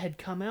shows that had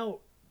come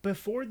out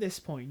before this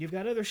point. You've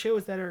got other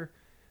shows that are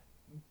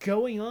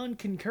going on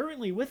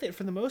concurrently with it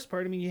for the most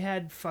part. You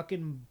had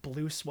fucking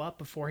Blue Swap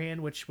beforehand,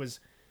 which was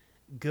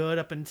good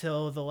up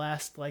until the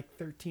last,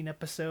 13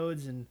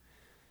 episodes, and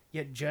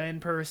yet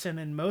Giant Person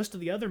and most of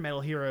the other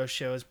Metal Hero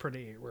shows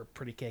were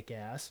pretty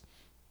kick-ass.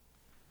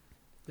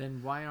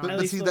 Then why aren't At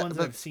least the ones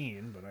I've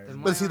seen.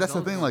 But see, that's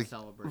the thing, like,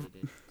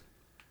 celebrated?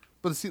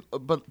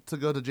 but to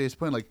go to Jay's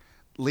point, like,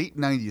 late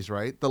 90s,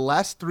 right? The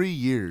last 3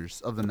 years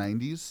of the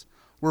 90s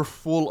were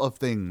full of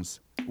things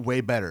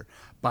way better.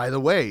 By the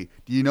way,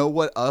 do you know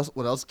what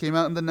else came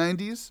out in the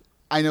 90s?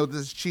 I know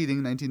this is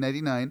cheating,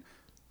 1999.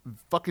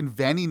 Fucking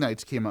Vanny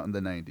Nights came out in the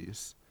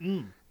 90s.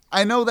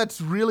 I know that's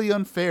really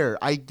unfair.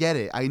 I get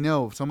it. I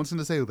know. Someone's going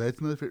to say, oh,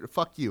 that's not fair.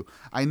 Fuck you.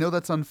 I know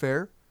that's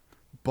unfair,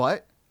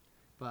 but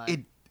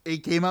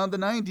it came out in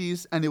the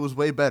 90s, and it was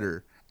way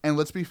better. And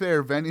let's be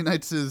fair, Vanny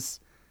Nights is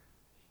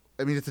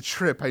I mean, it's a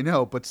trip, I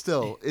know, but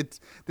still,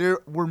 there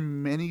were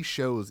many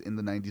shows in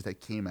the 90s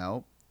that came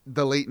out,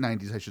 the late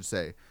 90s, I should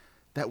say,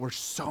 that were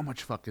so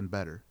much fucking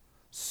better.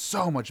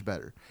 So much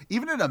better.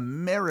 Even in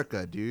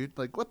America, dude.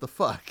 Like, what the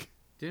fuck?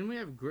 Didn't we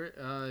have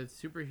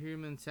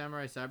Superhuman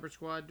Samurai Cyber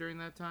Squad during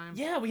that time?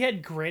 Yeah, we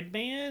had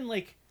Gridman,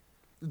 like,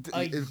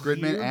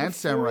 Gridman and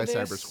Samurai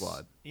Cyber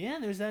Squad. Yeah,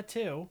 there's that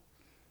too.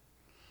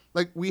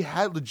 Like, we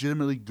had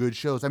legitimately good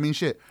shows. I mean,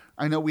 shit.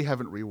 I know we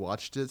haven't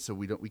rewatched it, so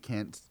we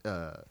can't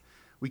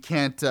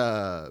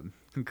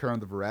concur on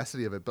the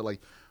veracity of it. But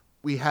like,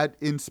 we had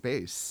In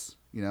Space.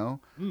 You know,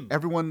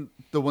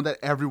 the one that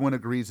everyone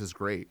agrees is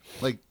great.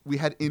 Like, we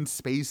had In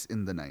Space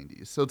in the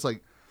 90s, so it's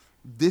like,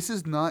 this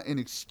is not an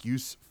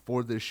excuse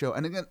for this show.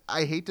 And again,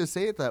 I hate to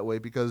say it that way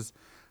because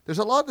there's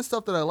a lot of the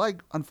stuff that I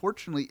like.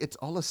 Unfortunately, it's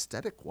all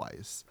aesthetic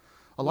wise.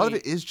 A lot of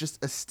it is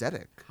just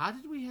aesthetic. How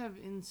did we have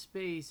In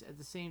Space at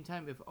the same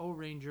time if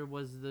O-Ranger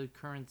was the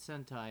current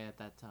Sentai at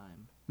that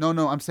time?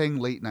 No, I'm saying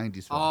late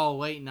 90s. Oh,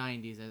 late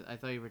 90s. I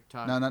thought you were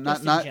talking. No,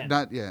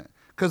 not yet.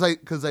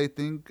 Because I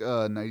think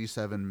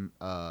 97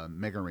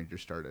 Mega Ranger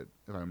started,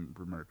 if I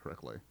remember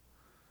correctly.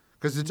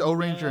 Because it's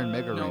O-Ranger and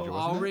Mega Ranger,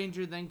 wasn't it?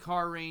 O-Ranger, then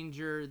Car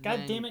Ranger.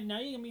 God damn it! Now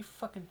you got me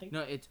fucking thinking.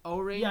 No, it's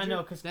O-Ranger. Yeah,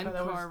 no, because then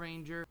Car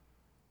Ranger.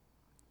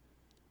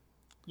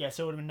 Yeah,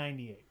 so it would have been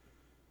 98.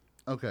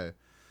 Okay.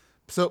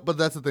 So, but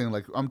that's the thing.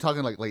 Like, I'm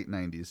talking like late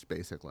 90s,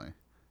 basically.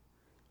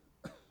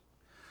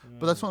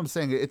 But that's what I'm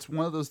saying. It's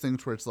one of those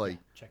things where it's like,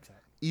 checks out.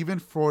 Even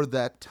for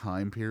that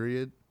time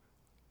period,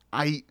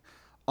 I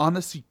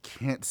honestly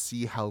can't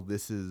see how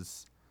this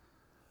is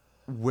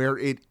where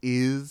it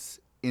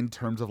is in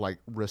terms of like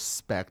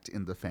respect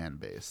in the fan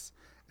base.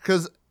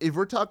 Because if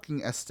we're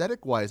talking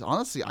aesthetic wise,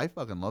 honestly, I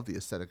fucking love the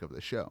aesthetic of the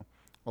show.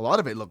 A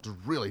lot of it looked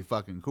really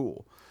fucking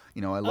cool.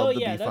 You know, I love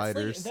the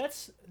B-Fighters.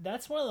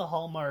 That's one of the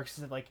hallmarks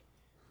is that, like,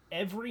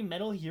 every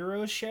Metal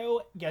Heroes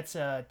show gets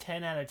a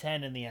 10 out of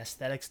 10 in the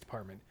aesthetics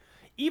department.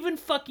 Even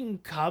fucking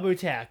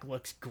Kabutak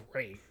looks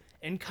great.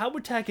 And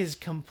Kabutak is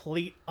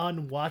complete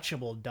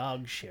unwatchable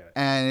dog shit.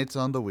 And it's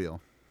on the wheel.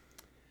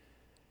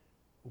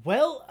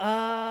 Well,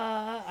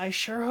 I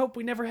sure hope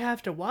we never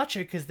have to watch it,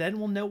 because then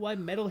we'll know why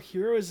Metal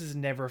Heroes is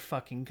never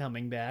fucking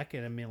coming back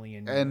in a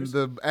million years.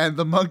 And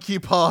the monkey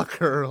paw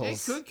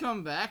curls. It could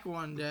come back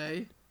one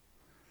day.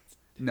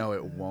 No,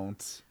 it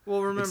won't.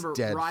 Well, remember,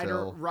 dead,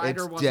 Ryder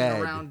wasn't dead.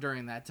 around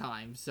during that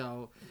time,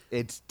 so...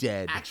 It's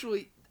dead.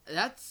 Actually,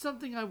 that's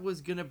something I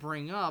was going to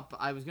bring up.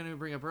 I was going to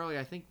bring up earlier.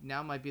 I think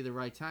now might be the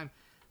right time.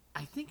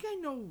 I think I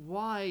know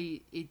why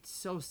it's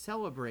so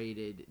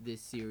celebrated,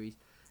 this series.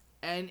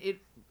 And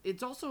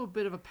it's also a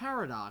bit of a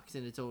paradox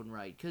in its own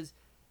right, because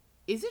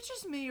is it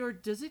just me, or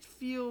does it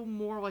feel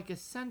more like a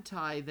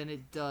Sentai than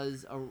it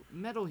does a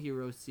Metal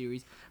Hero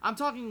series? I'm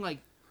talking, like,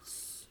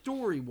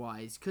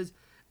 story-wise, because...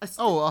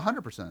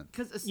 100%.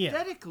 Because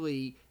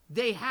aesthetically,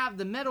 they have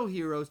the Metal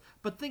Heroes,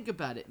 but think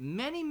about it.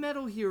 Many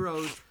Metal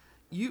Heroes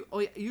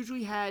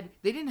usually they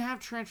didn't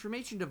have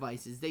transformation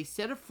devices. They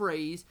said a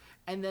phrase,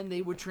 and then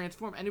they would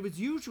transform. And it was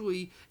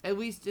usually, at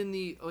least in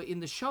the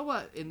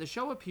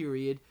Showa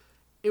period,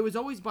 it was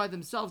always by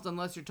themselves,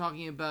 unless you're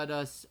talking about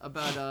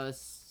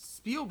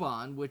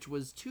Spielbahn, which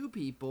was two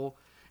people,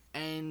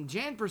 and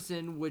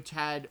Janperson, which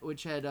had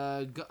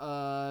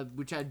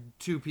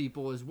two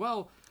people as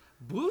well.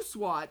 Blue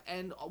SWAT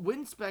and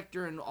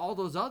Windspectre and all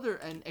those other,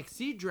 and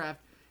Exceed Draft,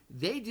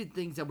 they did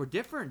things that were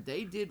different.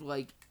 They did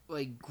like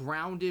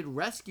grounded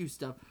rescue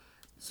stuff.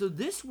 So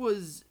this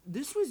was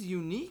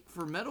unique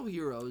for Metal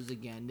Heroes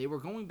again. They were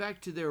going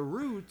back to their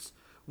roots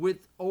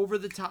with over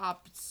the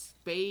top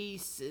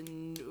space,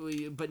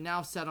 but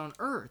now set on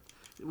Earth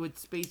with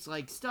space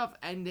like stuff,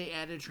 and they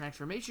added a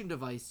transformation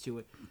device to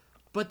it.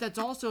 But that's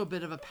also a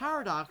bit of a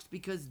paradox,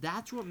 because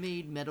that's what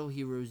made Metal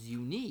Heroes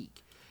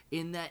unique,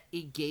 in that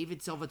it gave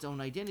itself its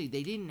own identity.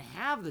 They didn't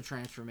have the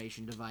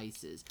transformation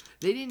devices.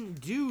 They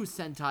didn't do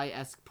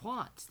Sentai-esque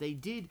plots. They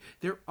did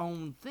their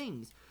own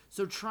things.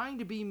 So trying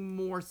to be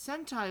more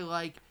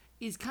Sentai-like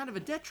is kind of a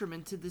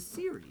detriment to the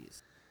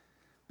series.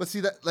 But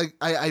see, that, like,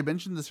 I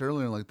mentioned this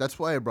earlier, like, that's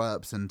why I brought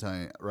up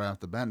Sentai right off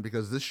the bat,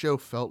 because this show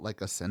felt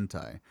like a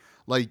Sentai.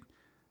 Like,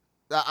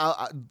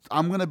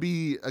 I'm going to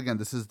be, again,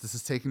 this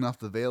is taking off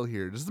the veil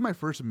here. This is my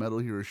first Metal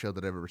Hero show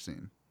that I've ever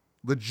seen.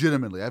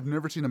 Legitimately, I've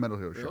never seen a Metal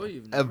Hero show. Really?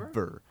 You've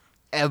never?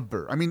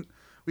 Ever. I mean,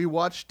 we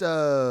watched.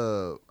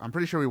 I'm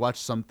pretty sure we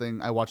watched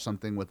something. I watched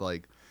something with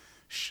like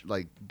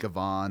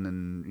Gavan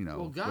and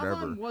whatever.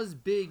 Gavan was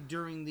big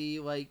during the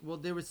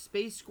there was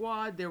Space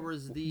Squad. There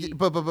was the.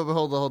 But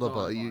hold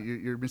up.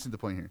 You're missing the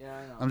point here. Yeah,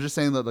 I know. I'm just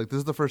saying that this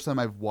is the first time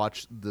I've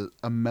watched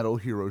a Metal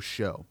Hero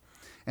show.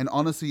 And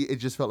honestly, it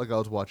just felt like I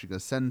was watching a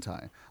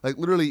Sentai. Like,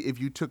 literally, if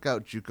you took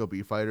out Juukou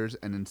B-Fighters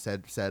and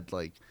instead said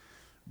like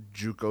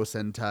Juukou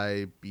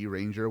Sentai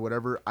B-Ranger or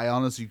whatever, I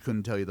honestly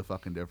couldn't tell you the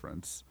fucking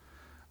difference.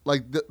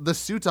 Like, the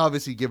suits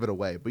obviously give it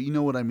away, but you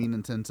know what I mean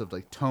in terms of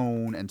like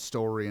tone and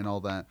story and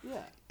all that.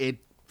 Yeah. It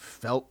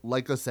felt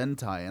like a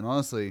Sentai, and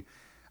honestly,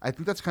 I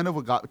think that's kind of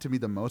what got to me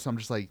the most. I'm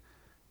just like,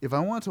 if I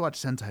wanted to watch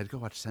Sentai, I'd go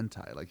watch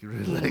Sentai. Like,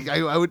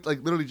 I would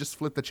like literally just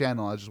flip the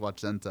channel. I'd just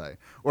watch Sentai.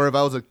 Or if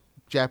I was a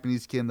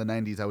Japanese kid in the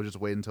 90s, I would just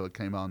wait until it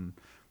came on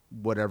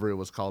whatever it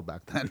was called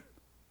back then.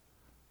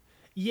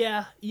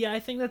 Yeah, I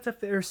think that's a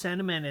fair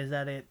sentiment, is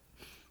that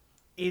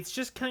it's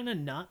just kind of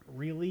not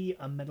really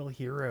a Metal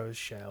Heroes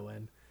show.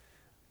 And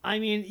I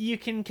mean, you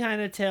can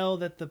kind of tell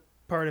that the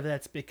part of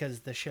that's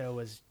because the show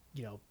was,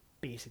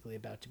 basically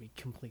about to be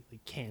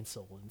completely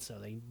canceled, and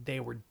so they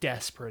were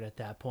desperate at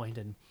that point,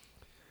 and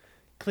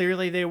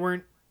clearly they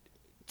weren't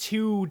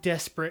too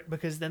desperate,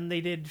 because then they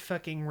did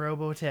fucking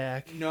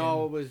Robotech.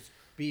 No, it was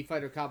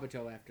B-Fighter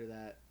Kabuto after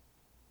that.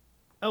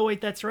 Oh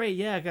wait, that's right.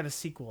 Yeah, I got a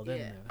sequel,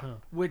 didn't it? Huh.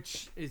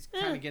 Which is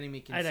kind of getting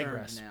me I concerned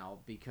digress. now,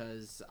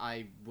 because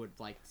I would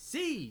like to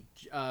see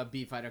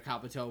B-Fighter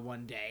Kabuto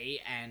one day,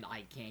 and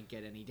I can't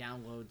get any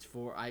downloads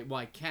for.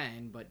 I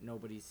can, but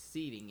nobody's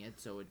seeding it,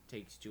 so it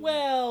takes too.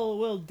 Well,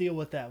 we'll deal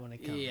with that when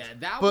it comes. Yeah,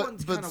 that But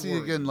one's kind but of see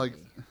again, like,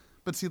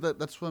 but see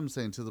that's what I'm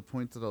saying. To the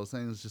point that I was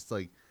saying is just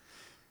like,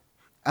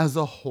 as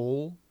a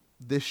whole,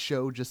 this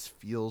show just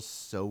feels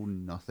so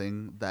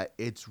nothing that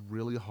it's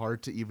really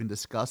hard to even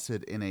discuss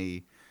it in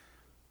a,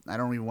 I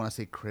don't even want to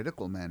say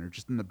critical manner,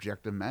 just an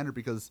objective manner,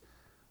 because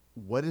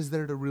what is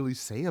there to really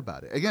say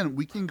about it? Again,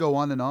 we can go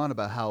on and on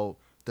about how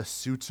the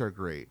suits are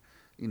great.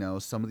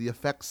 Some of the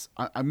effects.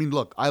 I mean,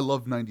 look, I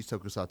love 90s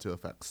tokusatsu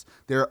effects.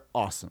 They're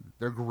awesome.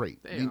 They're great.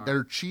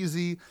 They're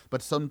cheesy,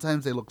 but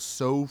sometimes they look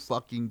so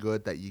fucking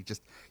good that you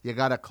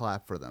gotta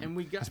clap for them.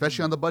 And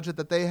especially on the budget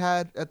that they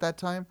had at that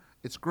time.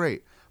 It's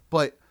great.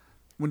 But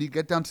when you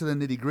get down to the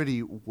nitty gritty,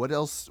 what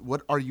else?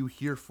 What are you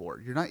here for?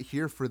 You're not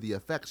here for the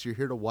effects. You're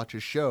here to watch a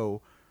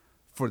show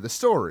for the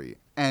story.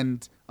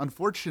 And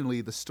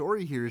unfortunately, the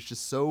story here is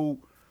just so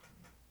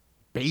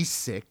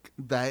basic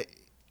that,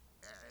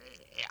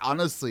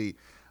 honestly,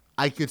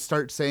 I could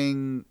start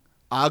saying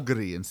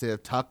Agri instead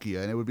of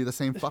Takia, and it would be the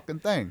same fucking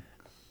thing.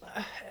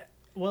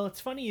 Well, it's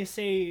funny you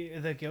say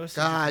the Ghost.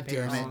 God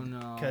damn it! Oh,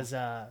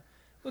 no.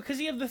 Because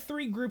you have the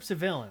three groups of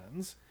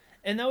villains,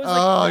 and that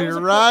was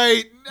You're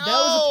right. No! That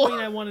was the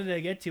point I wanted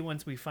to get to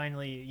once we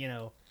finally,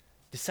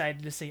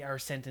 decided to say our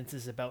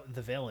sentences about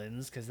the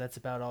villains, because that's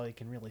about all you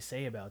can really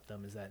say about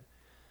them. Is that,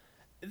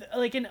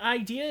 like, an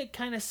idea it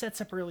kind of sets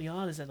up early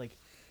on is that, like,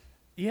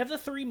 you have the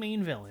three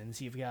main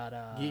villains. You've got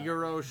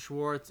Gigaro,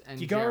 Schwartz, and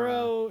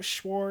Gigaro,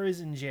 Schwartz,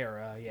 and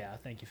Jera. Yeah,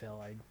 thank you, Phil.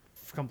 I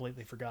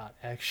completely forgot,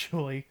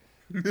 actually.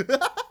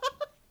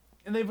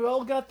 And they've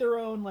all got their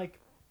own,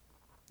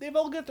 they've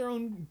all got their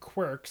own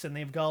quirks, and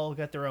they've all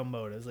got their own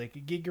motives. Like,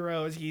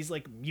 Gigaro, he's,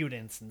 like,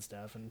 mutants and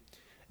stuff, and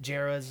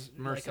Jera's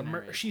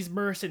mercenary. She's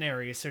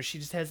mercenary, so she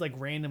just has, like,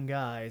 random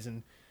guys,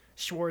 and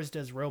Schwartz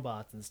does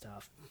robots and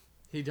stuff.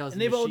 He does.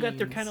 And they've all got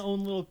their kind of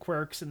own little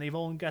quirks, and they've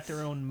all got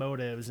their own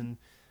motives, and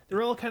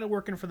they're all kind of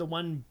working for the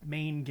one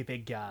main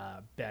big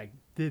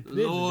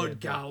Lord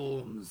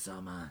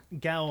Gaom-sama.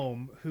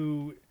 Gaom,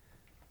 who,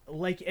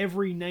 like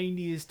every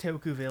 90s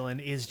Toku villain,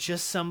 is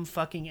just some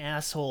fucking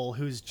asshole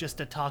who's just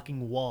a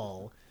talking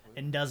wall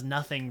and does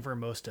nothing for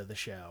most of the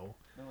show.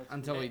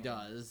 Until he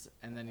does,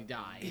 and then he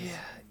dies. Yeah.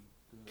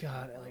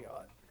 God,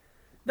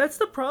 that's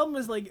the problem,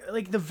 is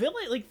like the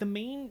villain, like the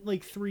main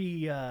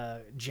three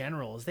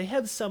generals, they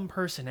have some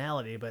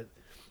personality, but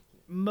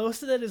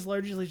most of that is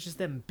largely just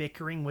them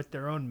bickering with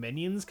their own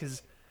minions,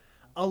 because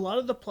a lot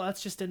of the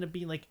plots just end up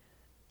being like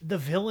the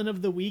villain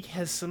of the week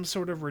has some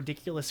sort of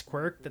ridiculous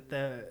quirk that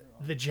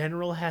the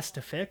general has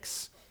to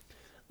fix.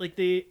 Like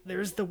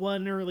there's the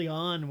one early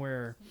on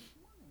where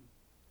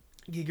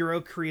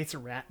Gigaro creates a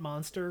rat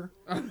monster,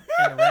 and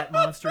the rat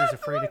monster is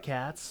afraid of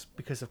cats,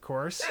 because of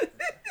course.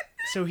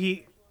 So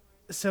he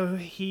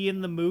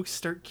and the mooks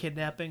start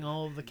kidnapping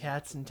all of the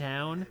cats in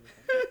town,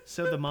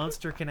 so the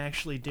monster can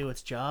actually do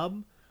its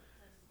job,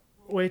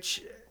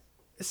 which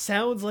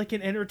sounds like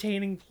an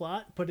entertaining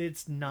plot, but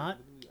it's not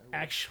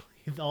actually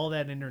all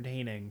that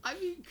entertaining. I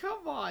mean,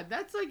 come on,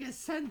 that's like a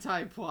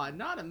Sentai plot,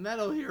 not a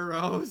Metal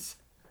Heroes.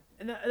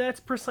 And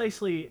that's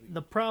precisely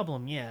the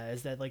problem, yeah,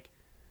 is that, like,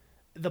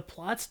 the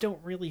plots don't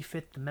really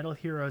fit the Metal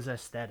Heroes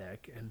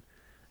aesthetic, and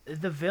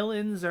the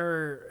villains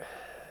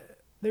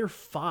they're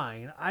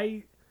fine.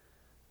 I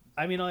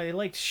mean, I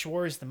liked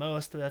Schwartz the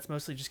most, but that's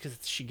mostly just because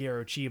it's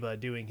Shigeru Chiba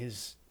doing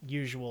his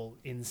usual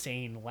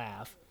insane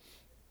laugh.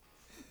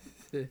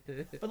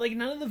 But, like,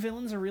 none of the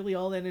villains are really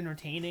all that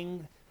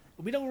entertaining.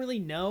 We don't really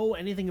know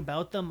anything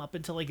about them up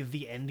until, like,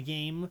 the end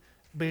game,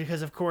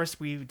 because, of course,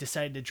 we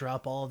decided to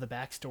drop all of the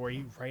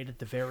backstory right at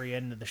the very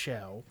end of the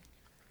show.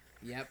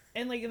 Yep.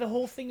 And, like, the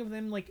whole thing of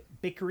them, like,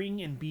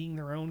 bickering and being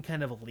their own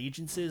kind of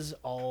allegiances,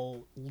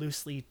 all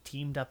loosely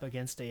teamed up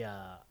against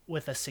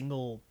with a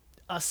single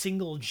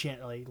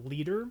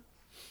leader,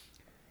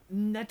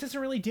 that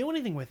doesn't really do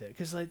anything with it,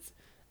 because, like,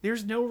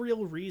 there's no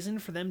real reason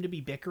for them to be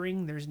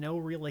bickering. There's no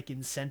real, like,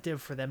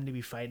 incentive for them to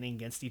be fighting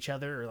against each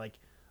other or, like,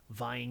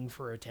 vying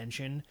for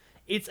attention.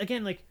 It's,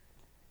 again, like,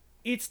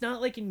 it's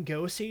not like in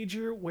Go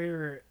Sager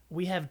where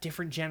we have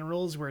different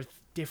generals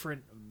with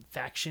different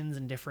factions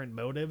and different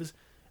motives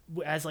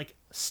as, like,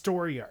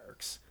 story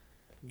arcs.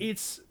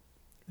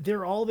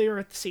 They're all there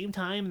at the same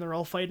time, and they're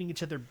all fighting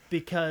each other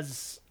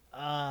because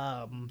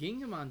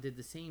Gingamon did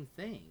the same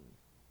thing.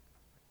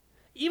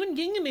 even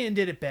Ginga Man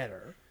did it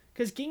better.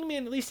 Because Ginga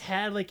Man at least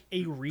had, like,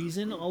 a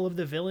reason. All of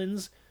the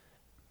villains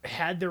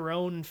had their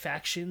own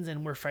factions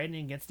and were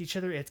fighting against each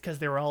other. It's because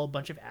they were all a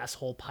bunch of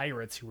asshole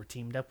pirates who were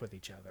teamed up with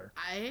each other.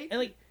 I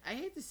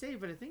hate to say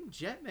it, but I think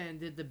Jetman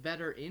did the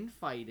better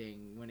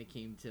infighting when it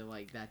came to,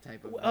 like, that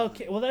type of villain.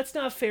 Okay, well, that's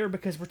not fair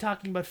because we're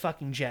talking about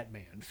fucking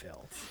Jetman,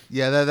 Phil.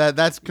 Yeah,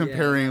 that's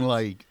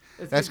comparing,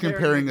 That's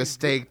comparing a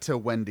steak to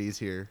Wendy's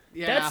here.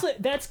 Yeah.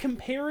 That's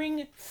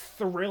comparing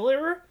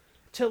Thriller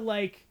to,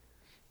 like,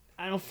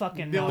 I don't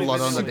fucking know. Blood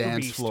on the Super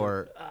dance Beast.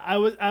 floor. I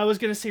was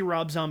gonna say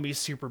Rob Zombie's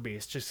Super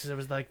Beast just because it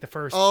was like the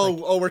first.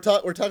 We're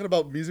talking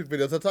about music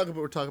videos.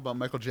 We're talking about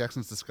Michael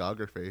Jackson's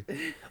discography.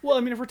 Well, I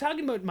mean, if we're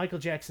talking about Michael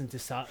Jackson's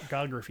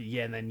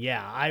discography, then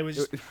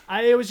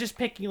I was just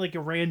picking like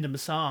a random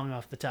song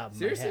off the top of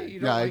my head. Seriously,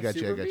 you don't like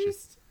Super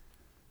Beast?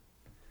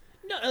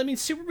 No, I mean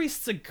Super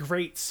Beast's a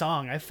great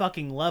song. I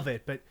fucking love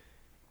it, but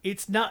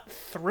it's not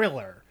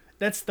Thriller.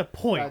 That's the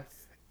point.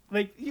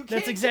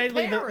 That's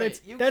exactly that's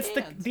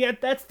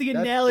the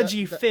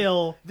analogy,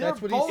 Phil.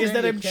 Is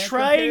that I'm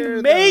trying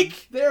to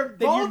make that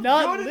you're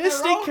not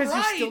listening because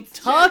you're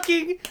still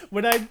talking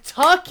when I'm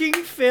talking,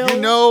 Phil.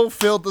 You know,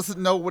 Phil doesn't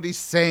know what he's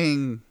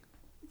saying.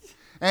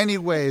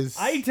 Anyways,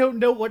 I don't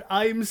know what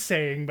I'm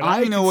saying, but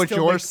I know what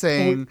you're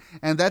saying,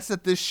 and that's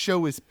that this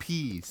show is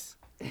peas.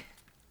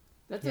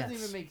 That doesn't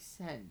even make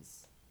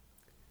sense.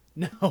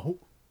 No,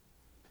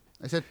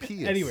 I said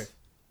peas. Anyway,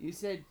 you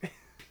said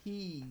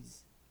peas.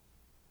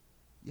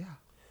 Yeah.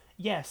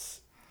 Yes.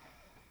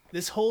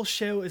 This whole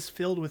show is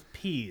filled with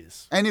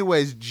peas.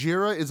 Anyways,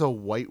 Jira is a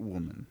white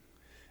woman.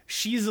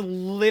 She's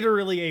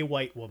literally a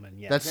white woman.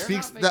 Yes. That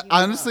speaks. That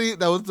honestly,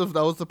 that was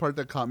the part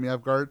that caught me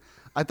off guard.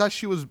 I thought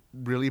she was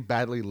really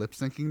badly lip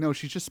syncing. No,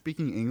 she's just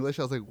speaking English.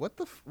 I was like, what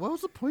was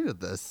the point of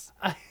this?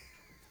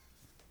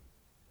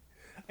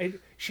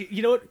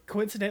 You know what?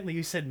 Coincidentally,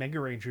 you said Mega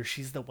Ranger.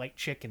 She's the white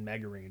chick in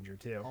Mega Ranger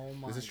too. Oh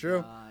my God. Is it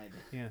true?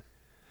 Yeah.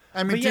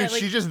 I mean, dude,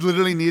 she just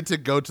literally needed to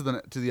go to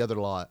the other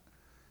lot.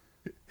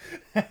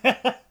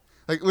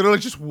 Like literally,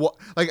 just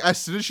like as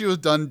soon as she was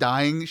done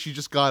dying, she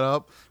just got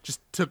up,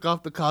 just took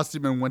off the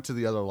costume, and went to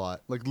the other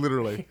lot. Like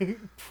literally,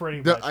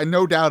 pretty much. I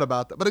no doubt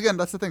about that. But again,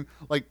 that's the thing.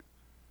 Like,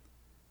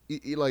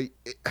 I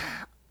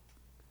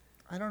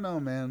don't know,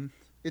 man.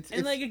 It's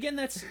again,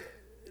 that's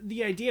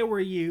the idea where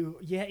you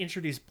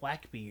introduce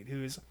Blackbeard,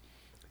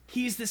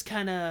 he's this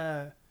kind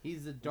of.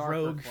 He's the dark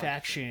rogue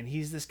faction.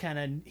 He's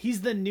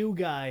the new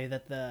guy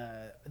that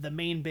the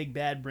main big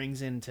bad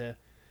brings into,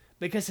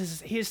 because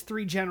his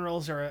three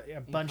generals are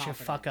a bunch of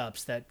fuck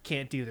ups that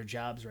can't do their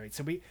jobs right.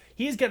 So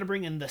he's got to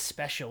bring in the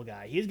special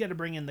guy. He's got to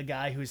bring in the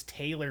guy who's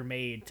tailor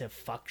made to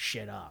fuck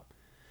shit up,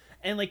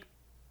 and like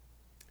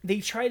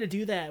they try to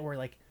do that where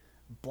like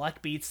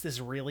Blackbeard's this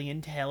really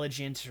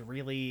intelligent,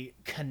 really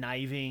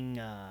conniving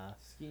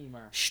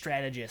schemer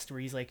strategist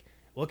where he's like,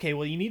 okay,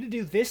 well, you need to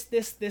do this,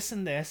 this, this,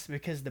 and this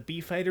because the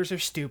B-Fighters are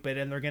stupid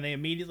and they're going to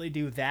immediately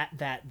do that,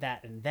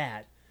 and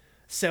that.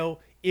 So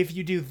if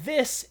you do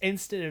this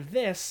instead of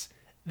this,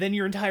 then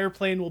your entire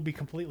plan will be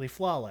completely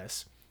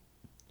flawless.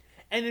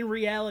 And in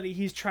reality,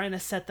 he's trying to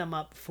set them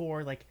up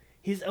for like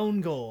his own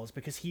goals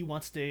because he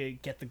wants to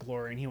get the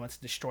glory and he wants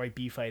to destroy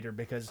B-Fighter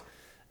because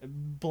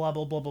blah,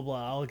 blah, blah, blah,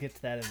 blah. I'll get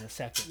to that in a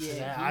second.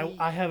 Yeah,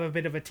 I have a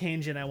bit of a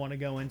tangent I want to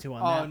go into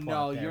on that.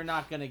 Oh, no, you're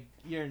not gonna,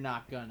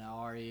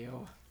 are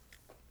you?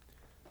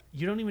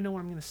 You don't even know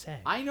what I'm going to say.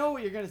 I know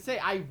what you're going to say.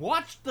 I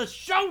watched the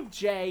show,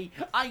 Jay.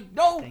 I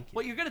know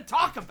what you're going to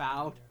talk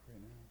about.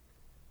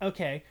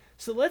 Okay,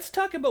 so let's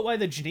talk about why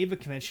the Geneva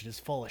Convention is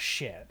full of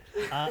shit.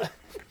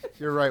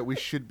 You're right. We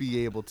should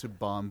be able to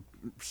bomb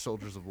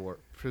prisoners of war.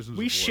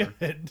 We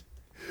should.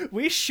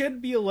 We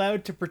should be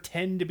allowed to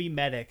pretend to be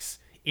medics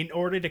in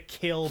order to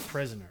kill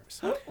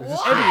prisoners.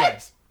 What?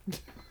 Anyways.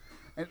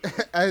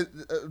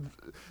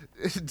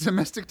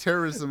 Domestic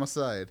terrorism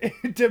aside.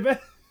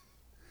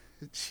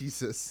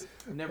 Jesus.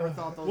 Never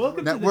thought those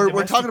Welcome were... to the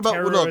we're talking about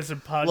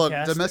terrorism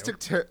podcast.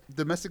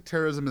 Domestic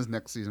terrorism is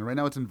next season. Right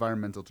now it's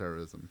environmental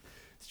terrorism.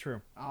 It's true.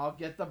 I'll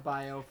get the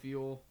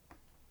biofuel.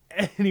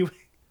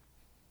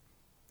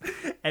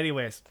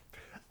 Anyways,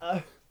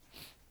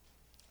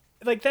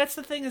 like that's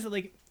the thing is that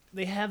like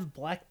they have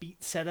Blackbeard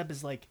set up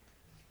as like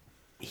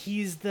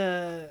he's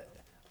the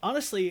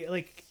honestly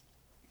like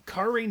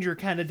Car Ranger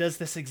kind of does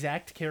this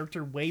exact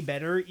character way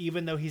better,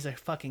 even though he's a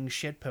fucking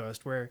shitpost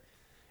where.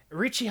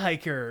 Richie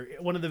Hiker,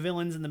 one of the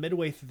villains in the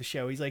midway through the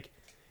show, he's like,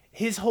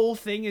 his whole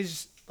thing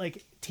is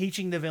like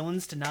teaching the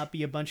villains to not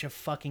be a bunch of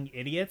fucking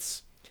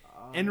idiots.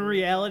 In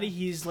reality,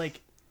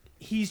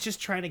 he's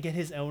just trying to get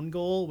his own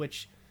goal,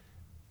 which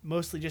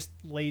mostly just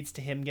leads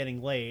to him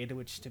getting laid,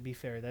 which to be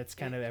fair, that's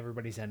kind of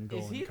everybody's end goal.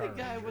 Is he the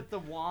guy with the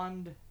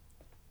wand?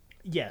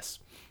 Yes.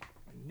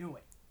 I knew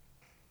it.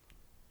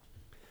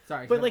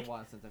 Sorry, but it's like, been a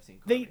while since I've seen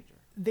Car Ranger.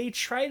 They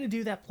try to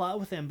do that plot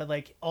with him, but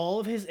like all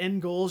of his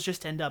end goals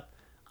just end up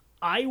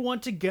I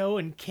want to go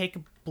and kick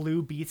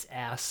Blue Beat's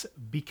ass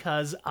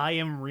because I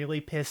am really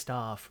pissed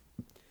off.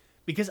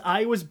 Because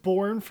I was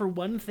born for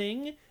one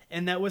thing,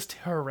 and that was to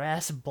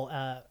harass.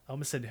 I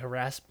almost said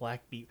harass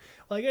Blackbeat.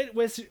 Like it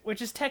was,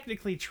 which is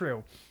technically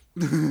true.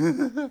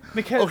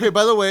 Because Okay,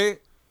 by the way,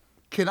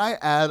 can I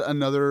add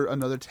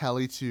another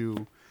tally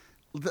to?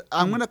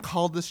 I'm gonna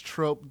call this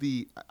trope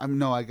the.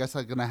 I guess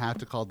I'm gonna have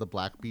to call it the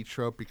Blackbeat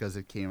trope because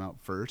it came out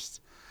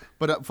first.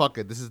 But fuck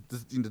it, this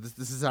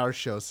is our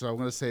show, so I'm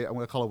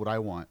gonna call it what I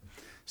want.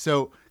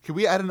 So can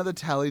we add another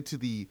tally to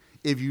the?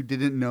 If you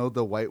didn't know,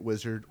 the White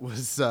Wizard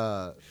was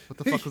what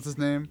the fuck was his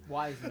name?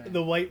 Wiseman.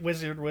 the White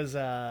Wizard was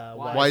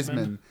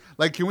Wiseman.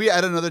 Like, can we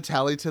add another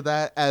tally to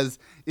that? As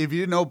if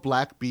you know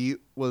Blackbeat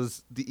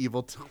was the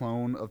evil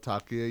clone of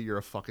Takuya, you're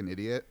a fucking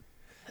idiot.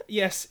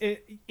 Yes,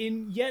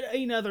 in yet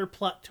another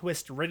plot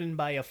twist written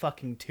by a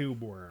fucking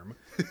tube worm,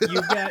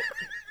 you've got.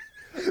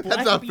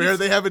 That's not fair.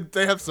 They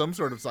have some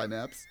sort of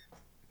synapse.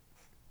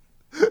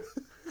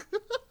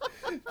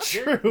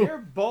 True. They're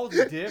both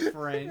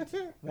different.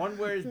 One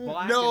wears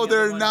black. No, and the other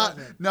they're one not.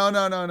 doesn't.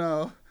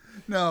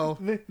 No,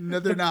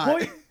 they're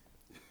not.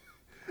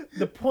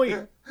 The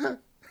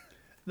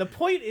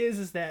point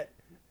is that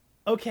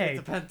okay.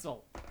 It's a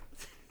pencil.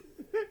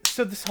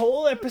 So this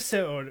whole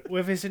episode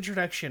with his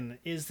introduction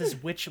is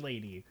this witch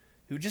lady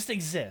who just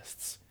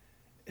exists,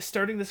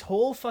 starting this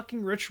whole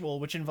fucking ritual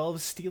which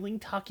involves stealing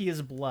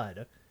Takuya's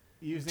blood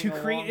Using to a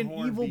create an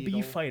longhorn evil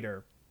beetle.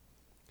 B-Fighter,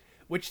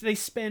 which they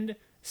spend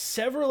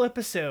several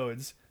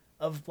episodes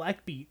of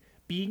Blackbeat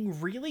being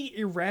really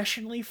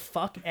irrationally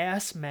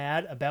fuck-ass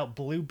mad about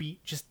Blue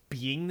Beat just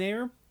being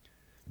there.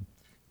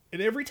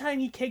 And every time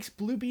he kicks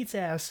Blue Beat's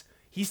ass,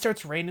 he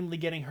starts randomly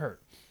getting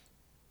hurt.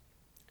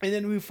 And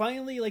then we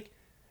finally,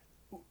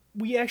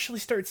 we actually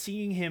start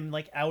seeing him,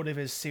 out of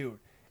his suit.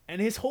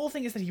 And his whole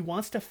thing is that he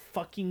wants to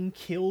fucking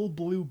kill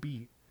Blue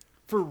Beat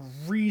for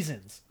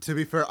reasons. To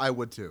be fair, I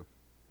would too.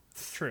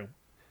 It's true.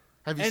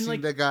 Have you And,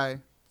 seen that guy?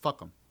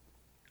 Fuck him.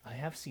 I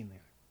have seen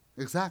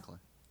that. Exactly.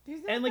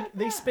 And,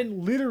 they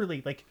spend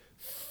literally,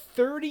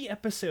 30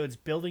 episodes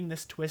building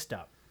this twist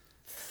up.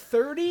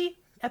 30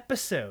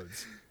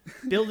 episodes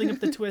building up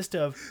the twist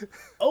of,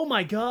 oh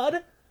my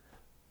god,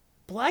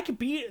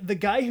 Blackbeat, the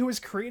guy who was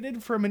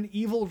created from an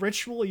evil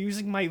ritual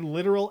using my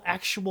literal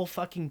actual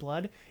fucking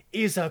blood,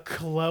 is a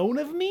clone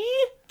of me?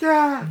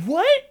 Yeah.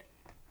 What?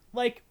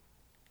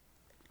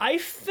 I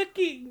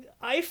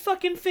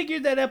fucking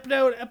figured that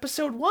out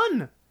episode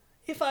 1.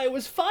 If I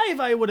was 5,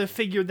 I would have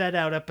figured that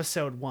out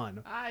episode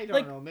 1. I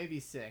don't know, maybe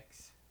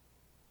 6.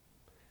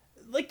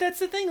 That's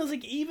the thing.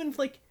 Even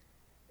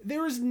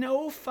there is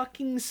no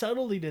fucking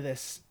subtlety to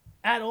this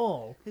at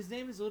all. His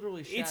name is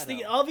literally Shadow.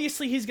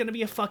 Obviously he's gonna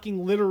be a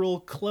fucking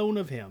literal clone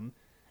of him.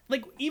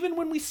 Even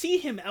when we see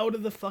him out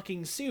of the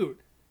fucking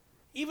suit,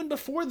 even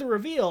before the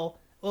reveal.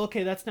 Well,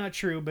 okay, that's not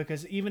true,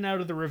 because even out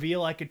of the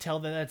reveal, I could tell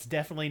that that's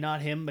definitely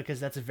not him,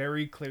 because that's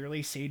very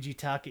clearly Seiji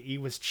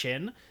Takaiwa's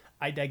chin.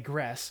 I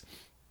digress.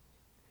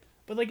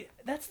 But,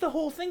 that's the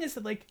whole thing, is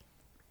that,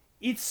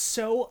 it's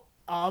so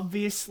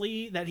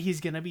obviously that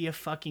he's gonna be a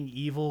fucking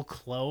evil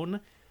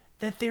clone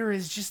that there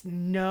is just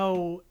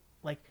no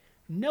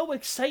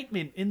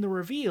excitement in the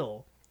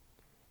reveal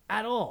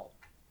at all.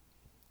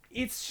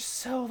 It's just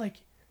so,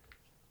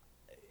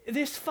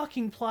 this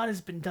fucking plot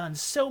has been done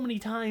so many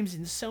times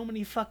in so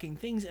many fucking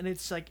things, and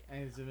it's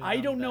I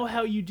don't know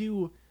how you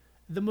do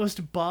the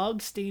most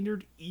bog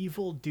standard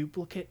evil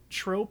duplicate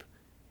trope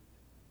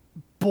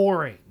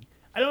boring.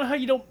 I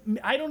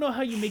don't know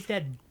how you make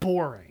that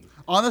boring.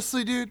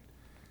 Honestly, dude,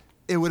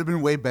 it would have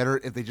been way better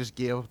if they just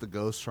gave up the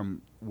ghost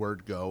from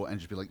word go and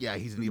just be like, yeah,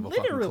 he's an evil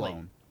fucking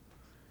clone.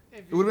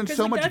 It would have been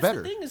so much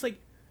better. The thing is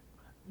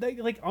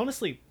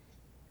honestly,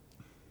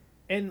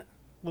 and a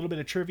little bit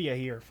of trivia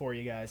here for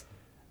you guys.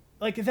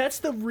 That's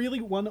the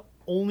really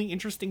only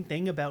interesting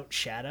thing about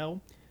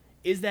Shadow,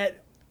 is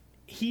that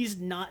he's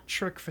not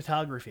trick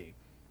photography.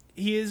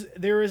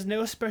 There is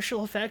no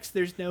special effects.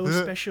 There's no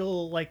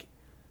special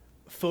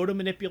photo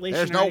manipulation.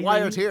 There's no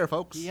wires here,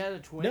 folks. He had a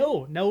twin?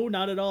 No,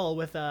 not at all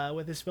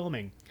with his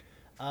filming.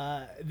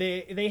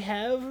 They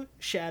have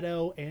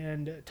Shadow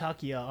and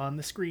Takuya on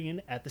the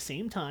screen at the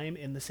same time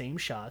in the same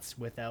shots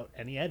without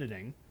any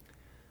editing.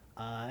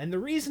 And the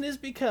reason is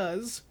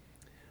because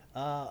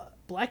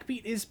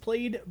Blackbeat is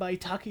played by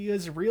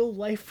Takuya's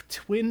real-life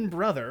twin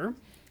brother.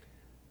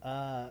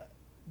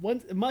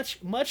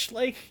 Much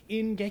like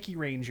in Geki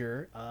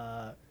Ranger,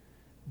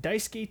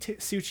 Daisuke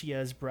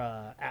Tsuchiya's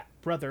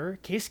brother,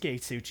 Keisuke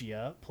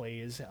Tsuchiya,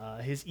 plays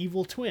his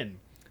evil twin.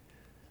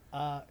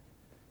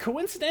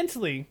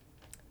 Coincidentally,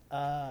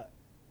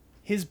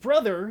 his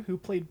brother, who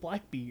played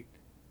Blackbeat,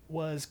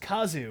 was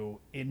Kazu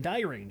in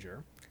Die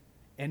Ranger.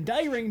 And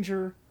Die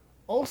Ranger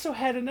also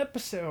had an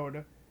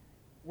episode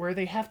where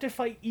they have to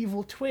fight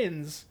evil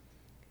twins.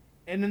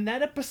 And in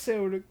that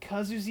episode,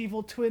 Kazu's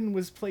evil twin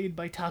was played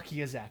by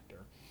Takuya's actor.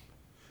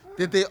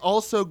 Did they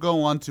also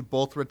go on to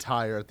both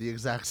retire at the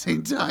exact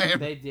same time?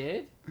 They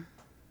did?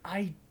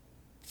 I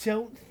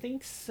don't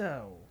think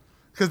so.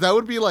 Because that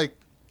would be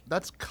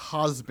that's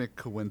cosmic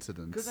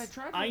coincidence. Because I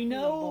tried to I pull them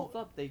know both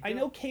up. They I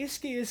know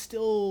Keisuke is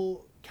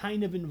still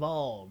kind of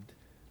involved,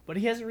 but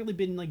he hasn't really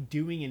been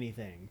doing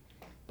anything.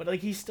 but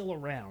like he's still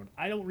around.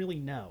 I don't really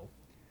know,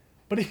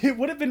 but it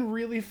would have been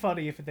really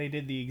funny if they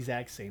did the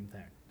exact same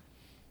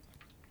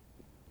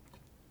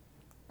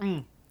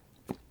thing.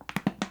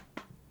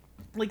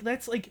 Like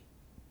that's like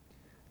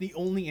the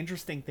only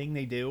interesting thing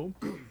they do,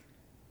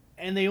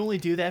 and they only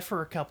do that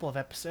for a couple of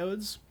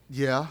episodes.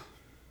 Yeah.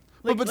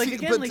 Like, but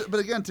again,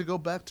 again, to go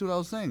back to what I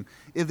was saying,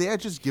 if they had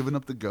just given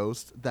up the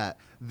ghost that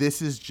this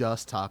is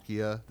just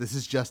Takia, this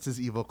is just his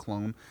evil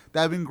clone,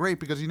 that'd been great,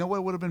 because you know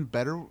what would have been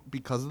better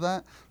because of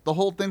that? The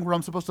whole thing where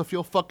I'm supposed to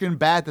feel fucking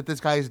bad that this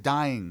guy is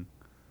dying.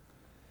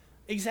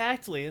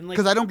 Exactly, and like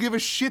because I don't give a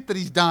shit that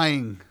he's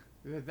dying.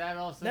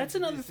 That's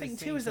another thing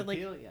too, is that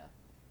like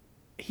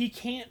he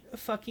can't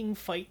fucking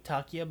fight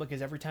Takia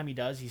because every time he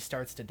does, he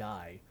starts to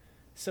die.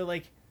 So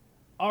like,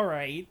 all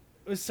right.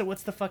 So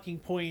what's the fucking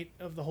point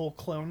of the whole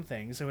clone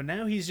thing? So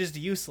now he's just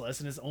useless,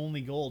 and his only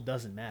goal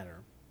doesn't matter.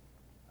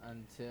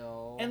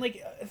 Until... And,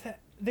 like,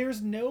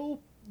 there's no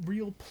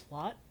real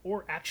plot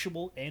or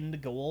actual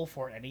end goal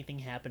for anything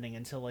happening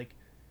until, like,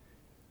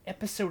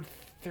 episode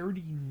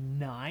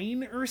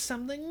 39 or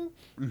something?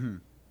 Mm-hmm.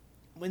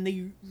 When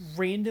they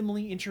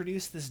randomly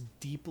introduce this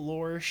deep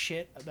lore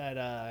shit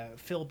that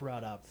Phil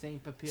brought up.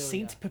 Saint Papilia.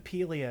 Saint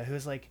Papilia,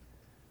 who's, like,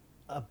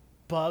 a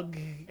bug...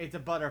 It's a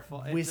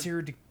butterfly.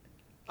 Wizard...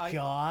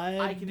 God,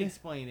 I can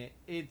explain it.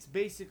 It's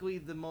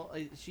basically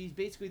she's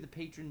basically the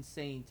patron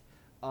saint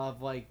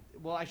of like.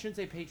 Well, I shouldn't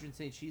say patron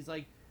saint. She's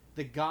like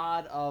the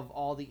god of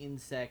all the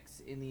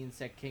insects in the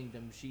insect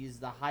kingdom. She's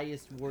the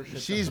highest worship.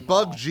 She's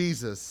Bug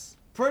Jesus.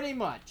 Pretty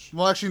much.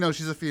 Well, actually, no.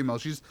 She's a female.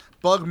 She's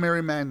Bug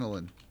Mary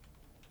Magdalene.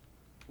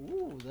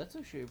 Ooh, that's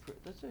actually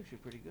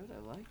pretty good. I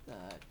like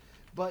that.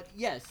 But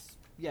yes,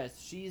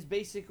 she's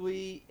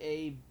basically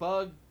a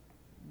bug,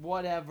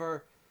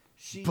 whatever.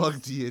 She's bug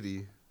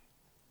deity.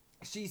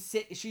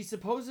 She's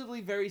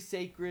supposedly very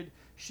sacred.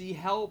 She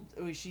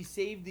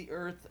saved the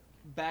Earth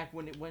back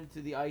when it went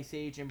to the Ice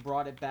Age and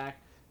brought it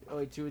back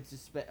to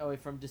its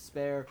from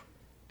despair.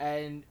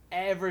 And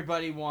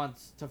everybody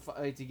wants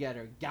to get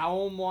her.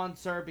 Gaum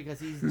wants her because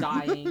he's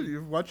dying.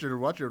 You watch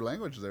your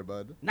language there,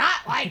 bud.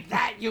 Not like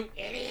that, you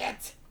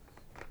idiot.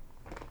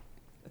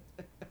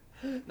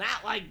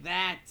 Not like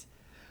that.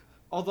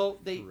 Although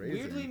they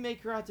weirdly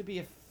make her out to be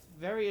a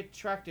very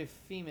attractive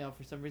female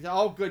for some reason.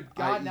 Oh, good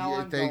God!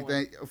 I'm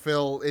going.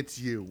 Phil, it's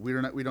you. We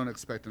don't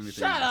expect anything.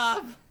 Shut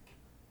up.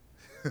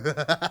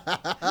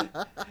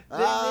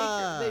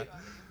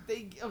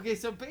 Okay.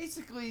 So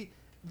basically,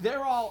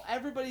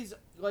 everybody's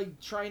like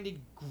trying to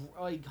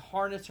like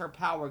harness her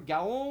power.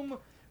 Gaum,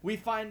 we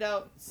find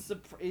out,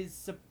 is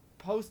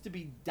supposed to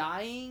be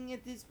dying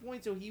at this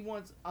point, so he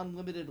wants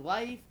unlimited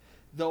life.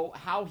 Though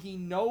how he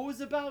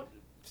knows about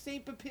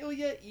Saint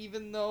Papilia,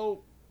 even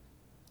though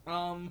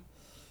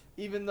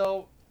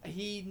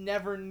he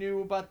never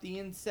knew about the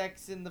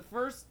insects in the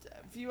first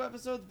few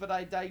episodes, but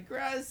I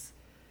digress.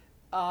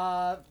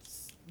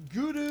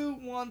 Guru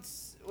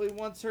wants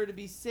her to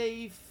be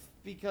safe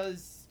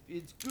because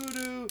it's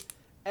Guru,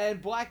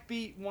 and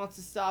Blackbeat wants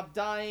to stop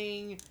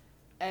dying,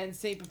 and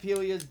Saint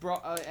Papilia's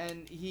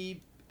and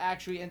he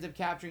actually ends up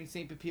capturing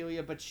Saint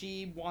Papilia, but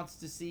she wants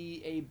to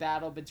see a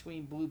battle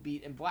between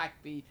Bluebeat and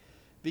Blackbeat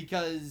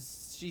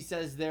because she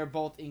says they're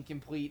both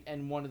incomplete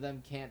and one of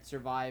them can't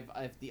survive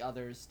if the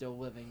other is still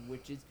living,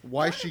 which is...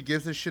 Why she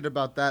gives a shit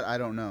about that, I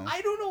don't know.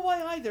 I don't know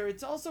why either.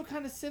 It's also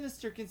kind of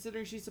sinister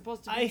considering she's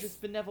supposed to be this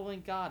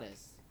benevolent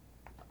goddess.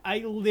 I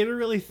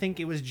literally think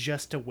it was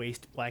just to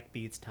waste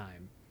Blackbeat's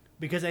time.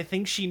 Because I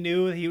think she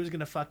knew he was going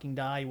to fucking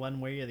die one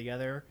way or the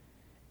other,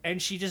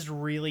 and she just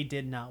really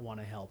did not want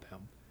to help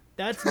him.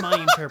 That's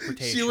my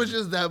interpretation. She was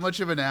just that much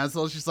of an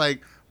asshole. She's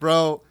like,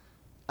 bro...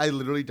 I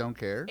literally don't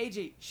care.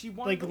 AJ, she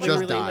wanted to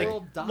just die.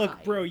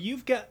 Look, bro,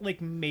 you've got like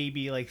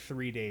maybe like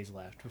 3 days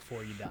left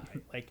before you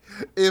die. Like,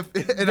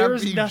 and I'm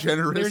being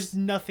generous. There's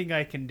nothing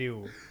I can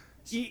do.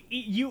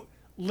 You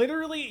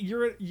literally,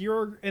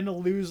 you're in a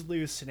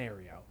lose-lose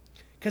scenario.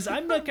 Because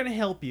I'm not gonna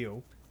help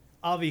you,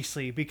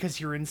 obviously, because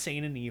you're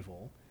insane and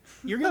evil.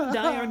 You're gonna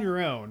die on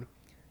your own,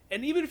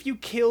 and even if you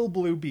kill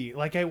Bluebeat,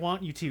 like I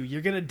want you to,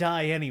 you're gonna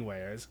die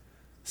anyways.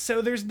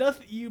 So there's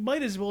nothing. You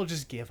might as well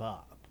just give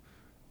up.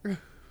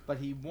 But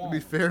he won't. To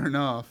be fair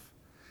enough.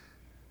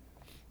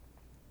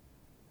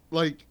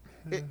 Like,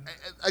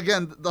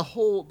 again, the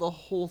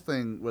whole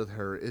thing with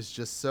her is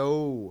just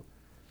so...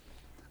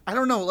 I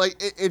don't know, like,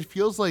 it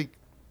feels like...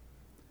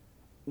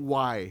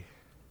 Why?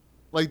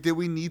 Like, did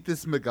we need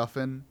this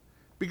MacGuffin?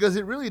 Because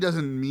it really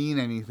doesn't mean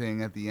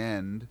anything at the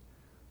end.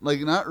 Like,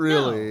 not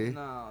really.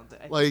 No.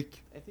 I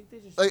think they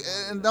just... Like,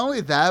 and not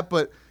only that,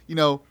 but... You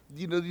know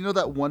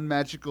that one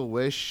magical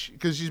wish,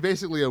 because she's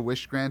basically a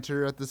wish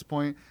granter at this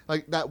point.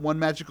 Like that one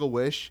magical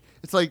wish,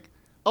 it's like,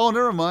 oh,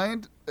 never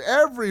mind,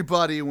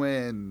 everybody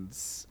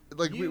wins.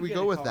 Like we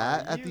go with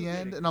that at the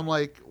end, and I'm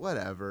like,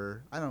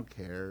 whatever, I don't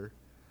care.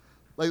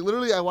 Like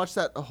literally, I watched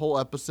that whole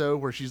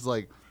episode where she's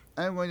like,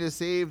 I'm going to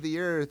save the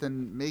earth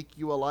and make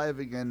you alive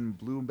again,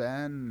 Blue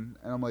Man,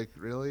 and I'm like,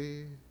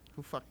 really?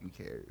 Who fucking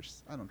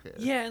cares? I don't care.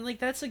 Yeah, and like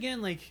that's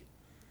again like,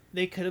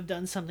 they could have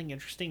done something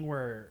interesting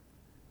where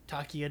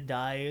Takia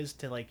dies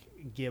to like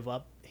give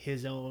up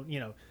his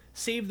own,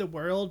 save the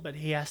world, but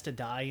he has to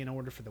die in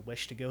order for the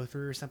wish to go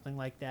through or something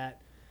like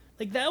that.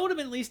 Like, that would have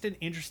been at least an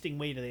interesting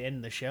way to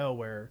end the show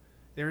where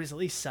there is at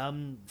least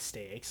some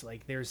stakes,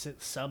 like there's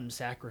some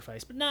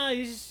sacrifice. But nah,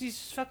 he's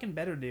just fucking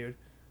better, dude.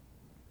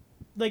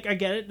 Like, I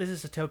get it, this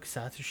is a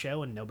tokusatsu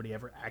show and nobody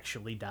ever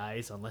actually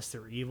dies unless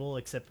they're evil,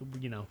 except,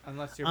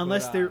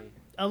 unless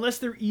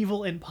they're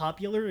evil and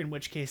popular, in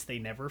which case they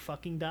never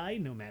fucking die,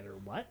 no matter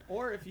what.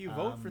 Or if you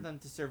vote for them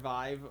to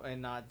survive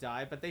and not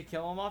die, but they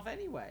kill them off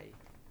anyway.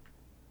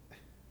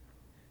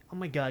 Oh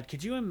my god,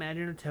 could you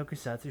imagine a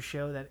tokusatsu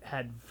show that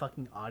had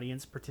fucking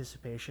audience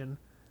participation?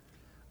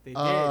 They did.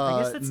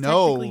 I guess that's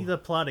no. technically the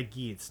plot of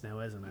Geats now,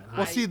 isn't it?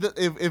 Well, see,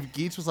 if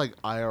Geats was like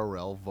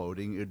IRL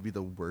voting, it would be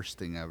the worst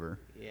thing ever.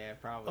 Yeah,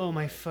 probably. Oh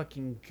my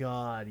fucking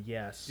god,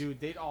 yes. Dude,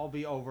 they'd all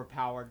be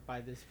overpowered by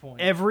this point.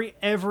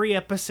 Every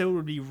episode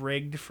would be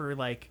rigged for,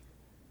 like,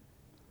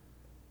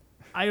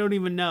 I don't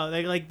even know.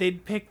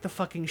 They'd pick the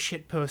fucking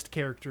shitpost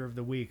character of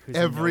the week. Who's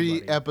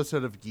every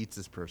episode of Geats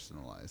is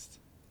personalized.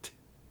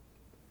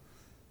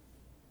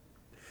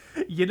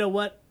 You know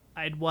what?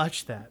 I'd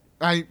watch that.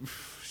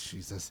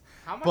 Jesus.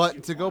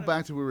 But to go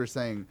back to what we were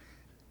saying,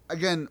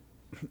 again,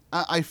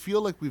 I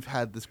feel like we've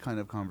had this kind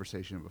of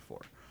conversation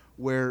before,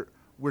 where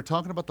we're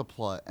talking about the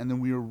plot, and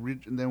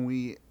then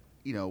we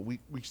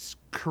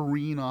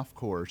careen off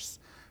course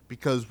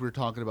because we're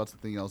talking about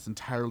something else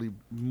entirely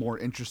more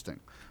interesting.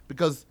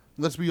 Because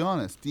let's be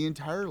honest, the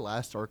entire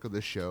last arc of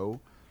the show,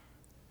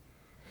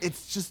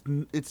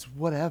 it's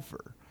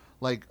whatever.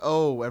 Like,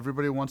 oh,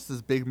 everybody wants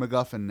this big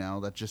MacGuffin now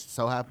that just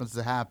so happens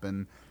to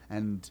happen,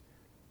 and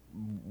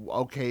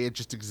okay, it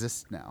just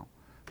exists now.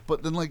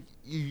 But then, like,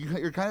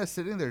 you're kind of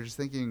sitting there just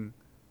thinking,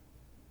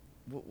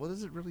 what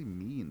does it really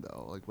mean,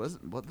 though? Like,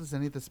 what does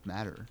any of this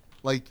matter?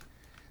 Like,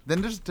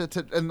 then there's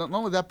and not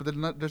only that, but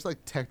then there's like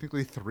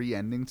technically 3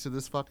 endings to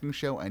this fucking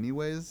show,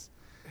 anyways.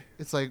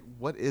 It's like,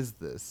 what is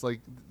this?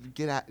 Like,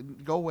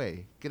 go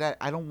away,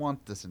 I don't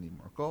want this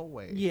anymore. Go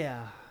away.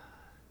 Yeah.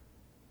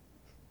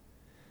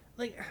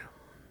 Like,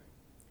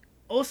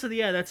 also,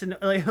 yeah, that's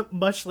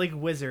much like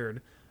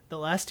Wizard. The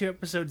last 2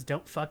 episodes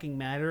don't fucking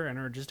matter and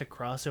are just a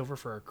crossover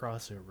for a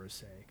crossover's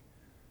sake.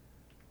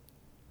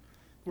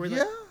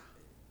 And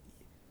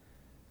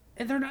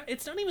they're not.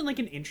 It's not even like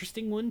an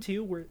interesting one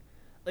too. Where,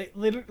 like,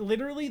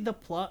 literally, the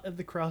plot of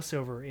the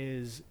crossover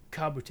is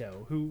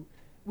Kabuto, who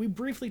we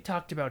briefly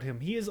talked about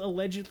him. He is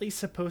allegedly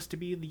supposed to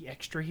be the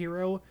extra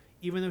hero,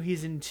 even though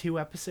he's in 2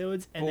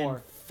 episodes and then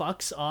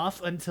fucks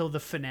off until the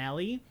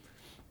finale.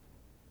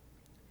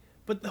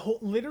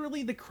 But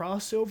literally the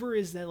crossover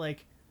is that,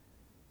 like,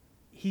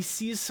 he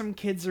sees some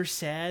kids are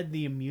sad,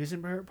 the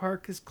amusement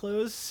park is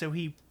closed, so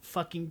he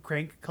fucking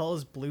crank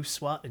calls Blue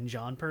SWAT and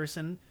John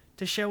Person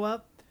to show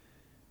up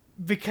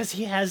because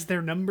he has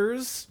their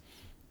numbers.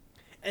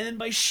 And then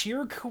by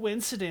sheer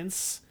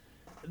coincidence,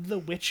 the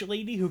witch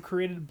lady who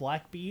created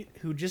Blackbeat,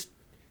 who just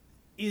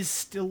is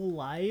still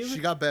alive. She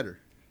got better.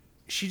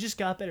 She just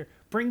got better.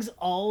 Brings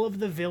all of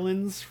the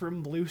villains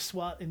from Blue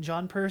SWAT and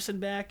John Person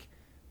back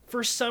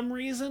for some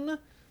reason,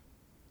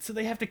 so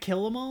they have to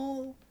kill them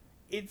all.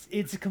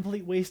 It's a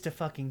complete waste of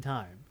fucking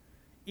time.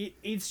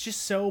 It's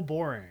just so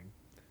boring.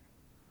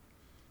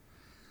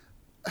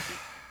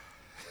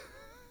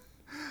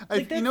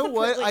 You know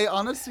what? I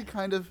honestly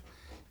kind of,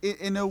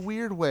 in a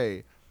weird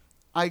way,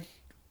 I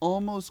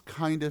almost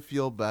kind of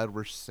feel bad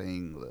we're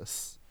saying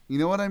this. You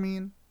know what I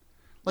mean?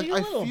 Like,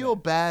 I feel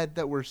bad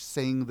that we're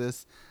saying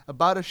this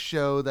about a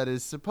show that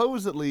is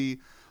supposedly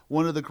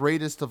one of the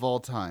greatest of all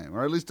time,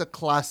 or at least a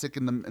classic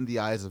in the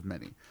eyes of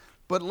many.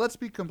 But let's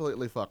be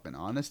completely fucking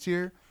honest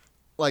here.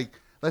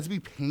 Like, let's be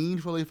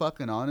painfully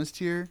fucking honest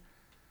here.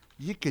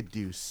 You could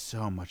do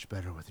so much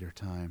better with your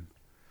time.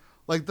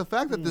 Like, the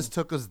fact that this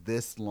took us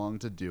this long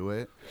to do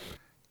it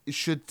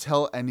should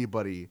tell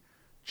anybody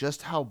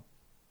just how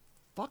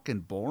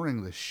fucking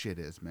boring this shit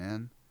is,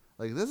 man.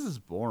 Like, this is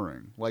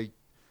boring. Like,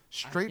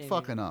 straight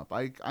fucking up.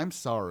 I'm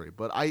sorry,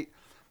 but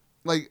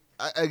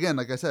again,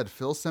 like I said,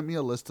 Phil sent me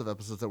a list of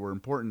episodes that were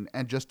important,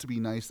 and just to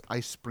be nice, I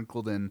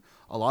sprinkled in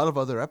a lot of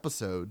other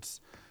episodes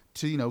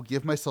to,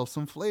 give myself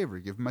some flavor,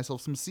 give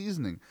myself some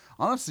seasoning.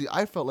 Honestly,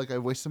 I felt like I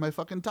wasted my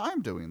fucking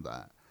time doing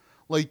that.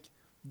 Like,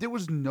 there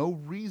was no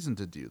reason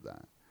to do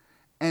that.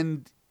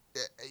 And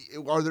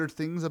are there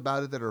things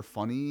about it that are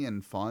funny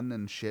and fun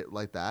and shit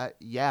like that?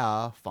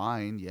 Yeah,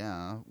 fine,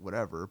 yeah,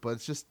 whatever. But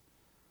it's just,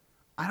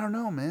 I don't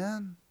know,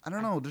 man. I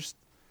don't know. Just,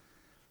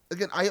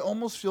 again, I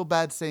almost feel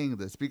bad saying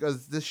this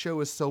because this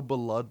show is so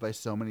beloved by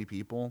so many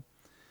people.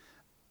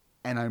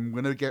 And I'm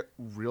going to get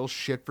real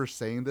shit for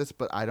saying this,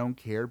 but I don't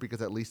care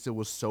because at least it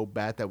was so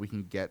bad that we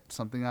can get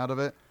something out of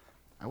it.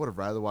 I would have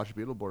rather watched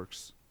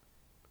Beetleborgs.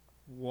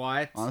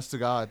 What? Honest to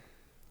God,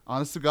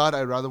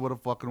 I'd rather would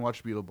have fucking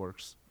watched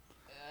Beetleborgs.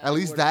 At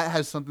least that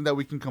has something that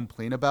we can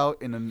complain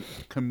about in a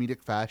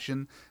comedic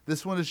fashion.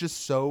 This one is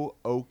just so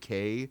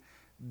okay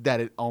that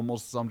it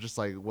almost, I'm just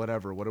like,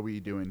 whatever, what are we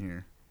doing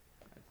here?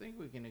 I think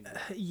we can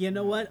agree. You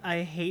know what?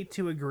 I hate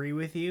to agree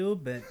with you,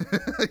 but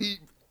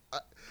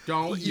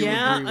don't you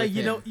agree with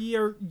him?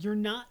 you're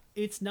not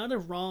it's not a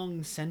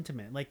wrong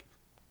sentiment. Like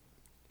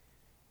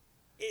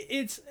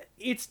it's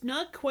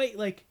not quite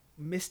like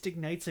Mystic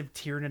Knights of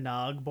Tir na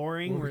Nog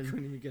boring, We where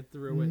couldn't even get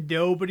through it.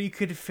 nobody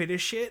could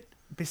finish it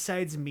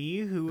besides me,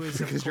 who is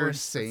of Because you're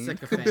course insane.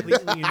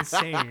 completely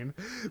insane.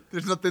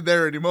 There's nothing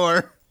there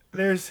anymore.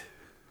 There's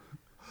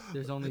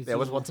only There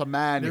was Zulu. once a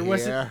man There here.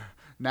 wasn't-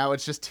 Now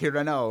it's just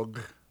Tyrannog.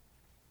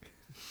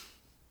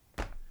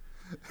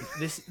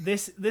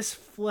 this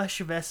flesh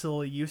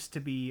vessel used to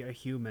be a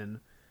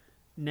human.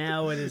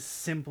 Now it is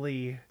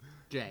simply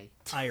Jay.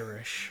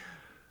 Irish.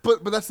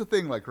 But that's the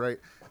thing, like, right?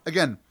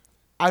 Again,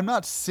 I'm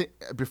not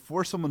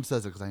before someone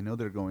says it, because I know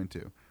they're going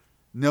to.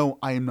 No,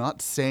 I am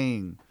not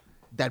saying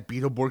that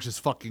Beetleborgs is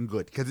fucking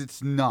good, because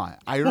it's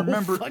not. I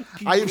remember,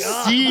 fucking I've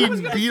God. seen I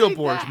was gonna say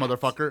Beetleborgs, that.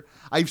 motherfucker.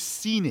 I've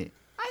seen it.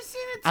 I've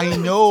seen it too. I It's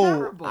know.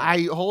 terrible.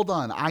 Hold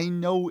on. I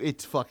know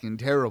it's fucking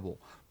terrible.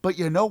 But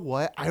you know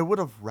what? I would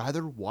have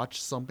rather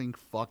watched something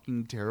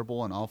fucking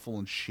terrible and awful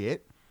and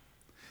shit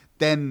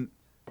than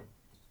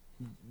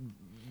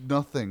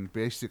nothing,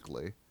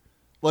 basically.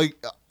 Like,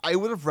 I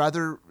would have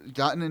rather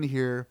gotten in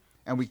here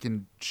and we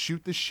can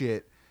shoot the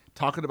shit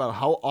talking about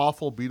how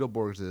awful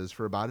Beetleborgs is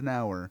for about an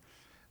hour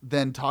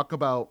than talk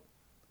about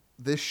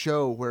this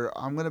show where,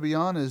 I'm going to be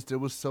honest, there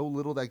was so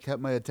little that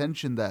kept my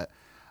attention that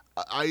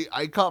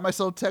I caught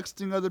myself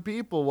texting other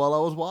people while I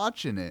was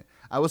watching it.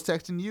 I was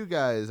texting you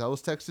guys. I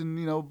was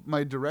texting,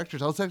 my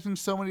directors. I was texting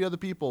so many other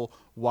people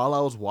while I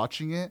was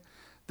watching it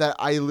that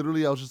I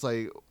was just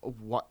like,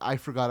 what? I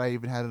forgot I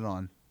even had it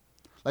on.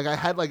 Like, I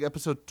had, like,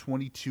 episode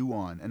 22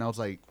 on, and I was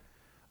like,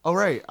 oh,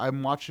 right,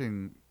 I'm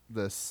watching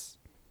this.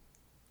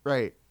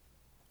 Right.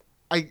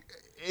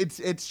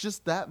 It's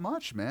just that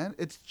much, man.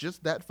 It's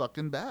just that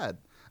fucking bad.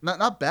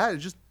 Not bad,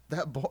 it's just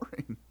that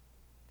boring.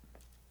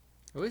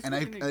 And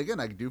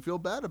I do feel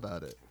bad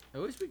about it. I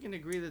wish we can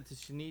agree that the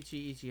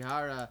Shinichi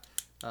Ichihara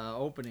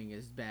opening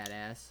is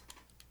badass.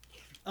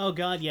 Oh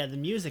god, yeah, the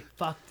music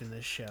fucked in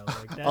this show.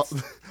 Like that's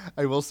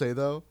I will say,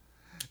 though,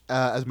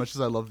 as much as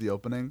I love the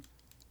opening,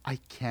 I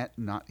can't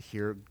not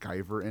hear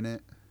Guyver in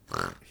it.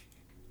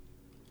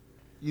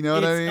 You know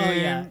what I mean?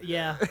 Oh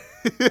yeah.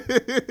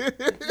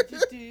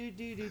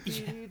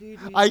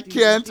 I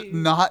can't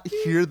not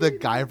hear the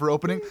Guyver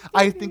opening.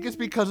 I think it's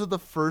because of the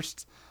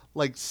first,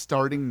 like,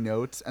 starting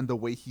notes and the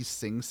way he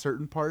sings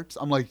certain parts.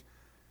 I'm like,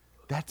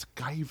 that's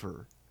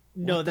Guyver.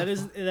 No, that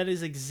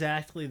is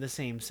exactly the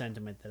same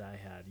sentiment that I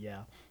had.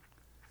 Yeah.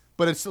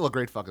 But it's still a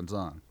great fucking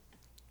song.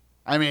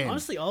 I mean,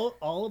 Honestly,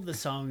 all of the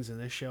songs in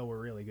this show were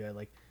really good.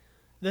 Like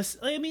this,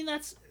 I mean,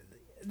 that's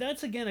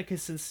again a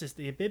consistent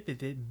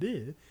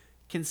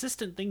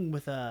thing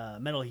with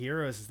Metal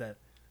Heroes is that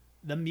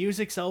the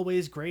music's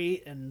always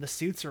great and the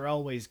suits are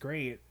always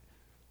great.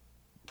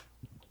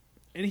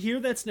 And here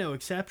that's no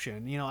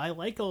exception. I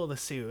like all the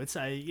suits.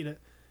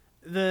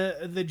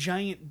 The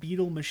giant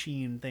beetle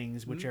machine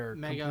things, which are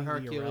Mega completely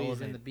Hercules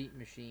irrelevant. and the Beat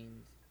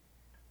Machines.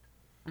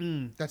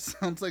 that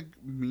sounds like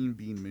Mean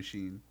Bean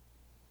Machine.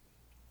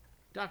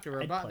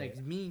 Dr. I'd play Robotnik's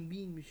it. Mean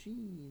Bean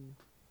Machine.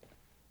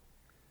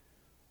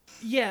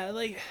 Yeah,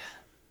 like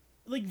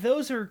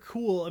those are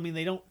cool. I mean,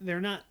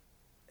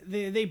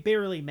 they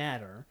barely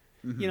matter.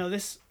 Mm-hmm.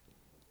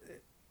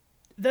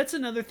 That's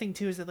another thing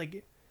too, is that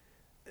like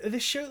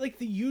this show, like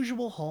the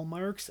usual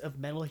hallmarks of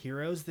Metal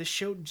Heroes, this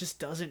show just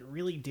doesn't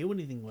really do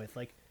anything with,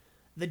 like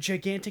the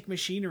gigantic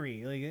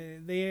machinery.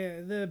 Like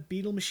the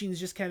beetle machines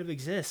just kind of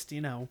exist,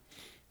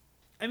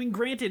 I mean,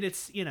 granted,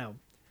 it's,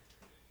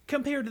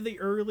 compared to the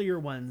earlier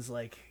ones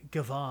like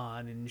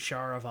Gavon and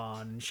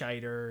Charavan and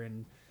Scheider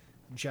and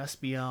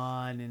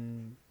Juspion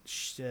and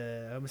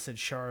I almost said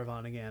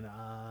Charavan again.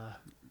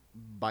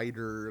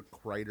 Biter,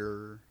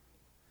 Kreider,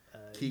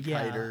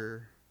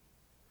 Keyhider,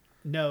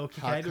 No,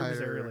 Kikaider was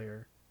Hawkhider,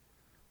 earlier.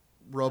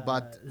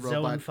 Robot,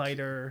 Zone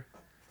Fighter.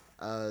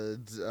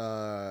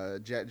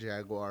 Jet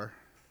Jaguar.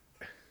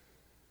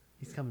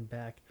 He's coming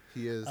back.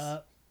 He is.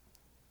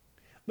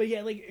 But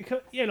yeah, like,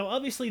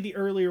 obviously the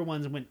earlier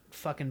ones went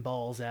fucking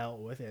balls out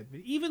with it.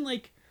 But even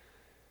like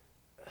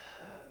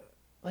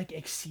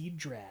Exceed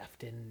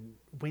Draft and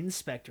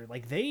Windspectre,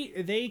 like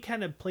they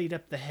kind of played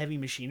up the heavy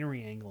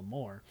machinery angle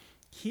more.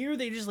 Here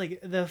they just, like,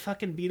 the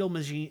fucking beetle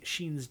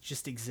machines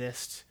just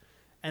exist,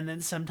 and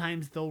then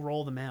sometimes they'll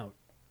roll them out.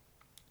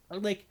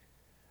 Like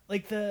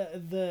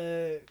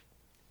the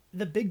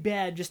big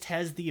bad just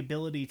has the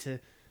ability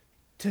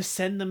to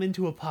send them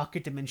into a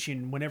pocket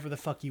dimension whenever the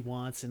fuck he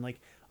wants, and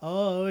like,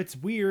 oh, it's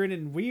weird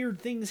and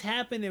weird things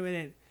happen in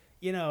it,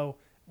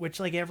 which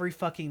like every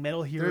fucking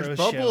Metal Hero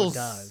show Bubbles.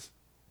 does.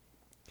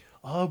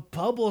 Oh,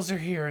 Bubbles are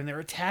here and they're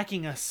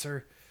attacking us,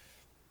 or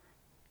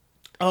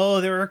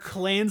oh, there are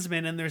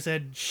Klansmen and there's a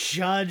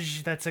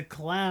judge that's a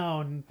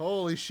clown.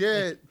 Holy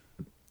shit.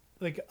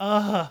 Like,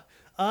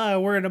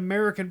 we're in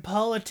American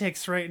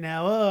politics right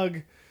now.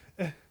 Ugh.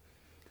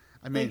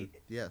 I mean,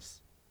 yes.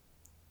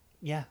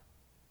 Yeah.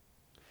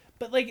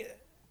 But like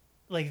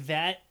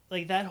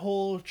that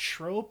whole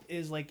trope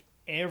is like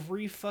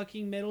every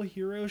fucking Metal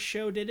Hero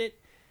show did it,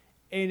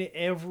 and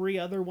every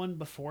other one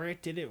before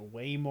it did it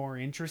way more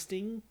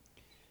interesting.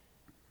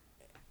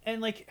 And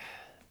like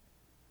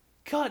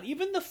God,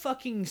 even the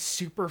fucking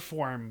super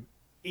form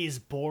is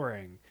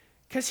boring.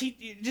 Because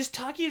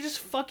Taki just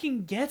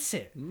fucking gets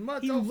it.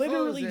 He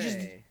literally just,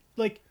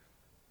 like,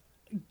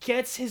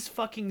 gets his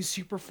fucking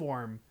super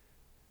form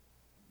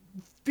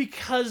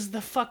because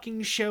the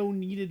fucking show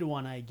needed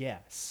one, I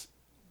guess.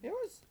 It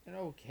was an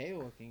okay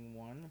looking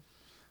one.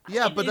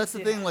 Yeah, but that's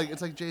the thing. Like,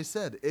 it's like Jay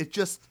said. It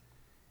just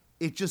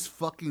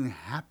fucking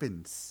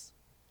happens.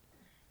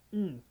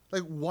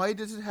 Like, why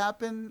does it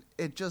happen?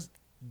 It just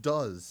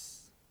does.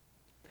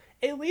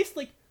 At least,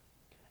 like,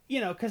 you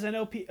know, because I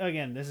know,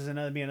 again, this is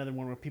another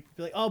one where people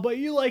be like, oh, but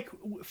you like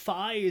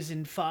Fies,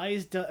 and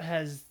Fies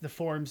has the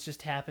forms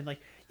just happen. Like,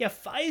 yeah,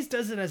 Fies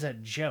does it as a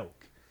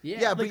joke.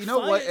 Yeah, like, but you know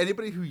what?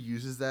 Anybody who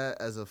uses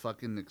that as a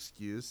fucking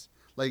excuse,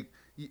 like,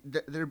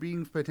 they're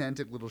being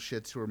pedantic little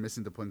shits who are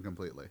missing the point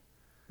completely.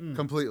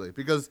 Completely.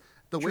 Because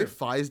the way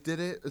Fies did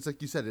it, it's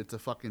like you said, it's a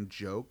fucking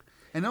joke.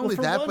 And not only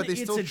that, but they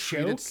still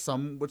treat it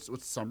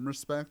with some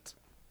respect.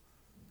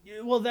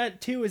 Well,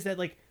 that, too, is that,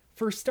 like,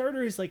 for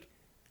starters, like,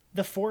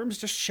 the forms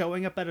just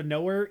showing up out of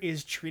nowhere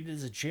is treated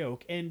as a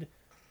joke. And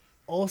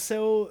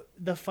also,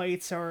 the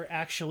fights are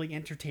actually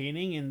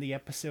entertaining, and the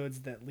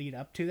episodes that lead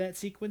up to that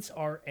sequence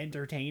are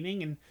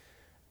entertaining. And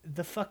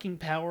the fucking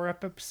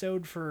power-up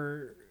episode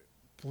for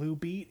Blue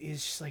Beat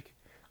is just like,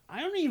 I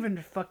don't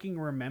even fucking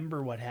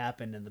remember what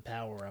happened in the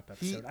power-up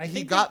episode.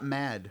 He got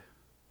mad.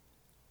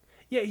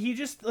 Yeah, he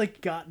just, like,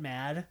 got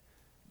mad,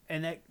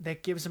 and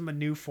that gives him a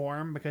new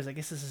form, because I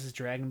guess this is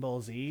Dragon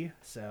Ball Z,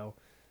 so...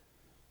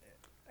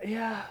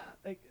 Yeah,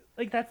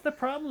 like that's the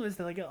problem, is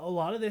that, like, a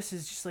lot of this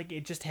is just, like,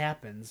 it just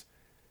happens.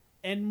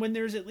 And when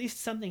there's at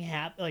least something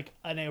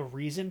a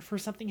reason for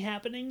something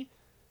happening,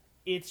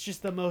 it's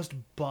just the most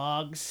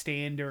bog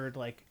standard,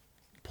 like,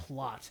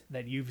 plot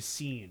that you've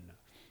seen.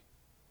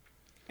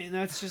 And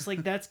that's just,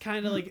 like, that's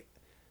kind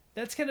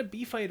of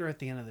B-Fighter at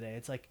the end of the day.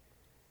 It's like,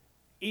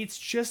 it's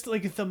just,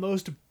 like, the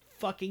most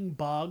fucking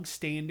bog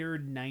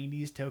standard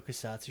 90s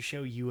tokusatsu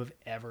show you have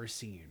ever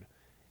seen.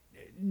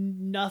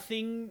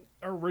 Nothing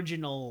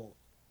original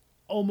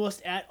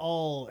almost at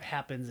all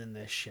happens in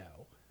this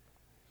show.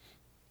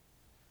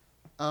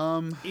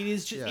 It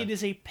is just it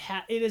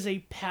is a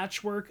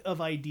patchwork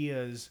of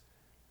ideas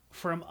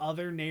from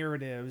other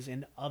narratives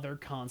and other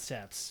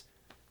concepts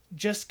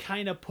just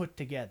kind of put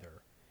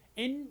together.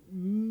 And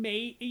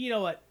you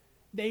know what?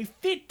 They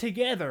fit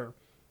together,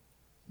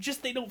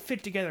 just they don't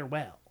fit together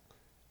well.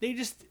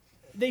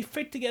 They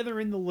fit together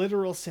in the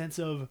literal sense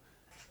of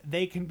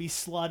they can be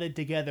slotted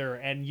together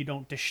and you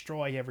don't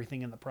destroy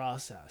everything in the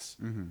process.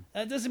 Mm-hmm.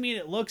 That doesn't mean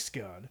it looks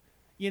good.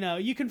 You know,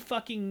 you can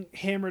fucking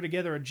hammer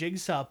together a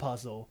jigsaw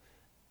puzzle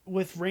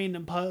with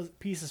random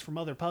pieces from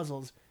other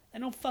puzzles.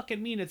 That don't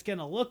fucking mean it's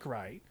gonna look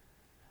right.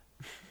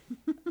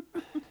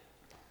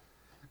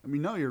 I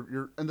mean, no,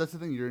 you're, and that's the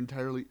thing. You're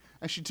entirely,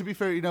 actually, to be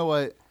fair, you know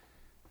what,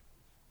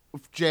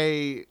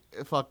 Jay,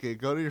 fuck it,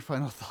 go to your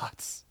final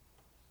thoughts.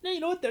 No, you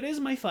know what? That is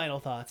my final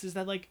thoughts. Is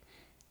that, like,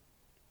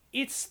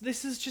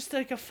 this is just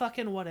like a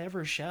fucking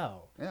whatever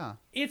show. Yeah.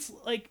 It's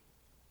like,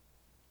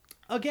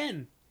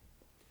 again,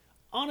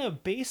 on a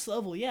base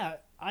level, yeah,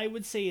 I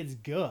would say it's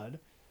good.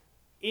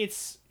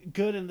 It's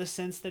good in the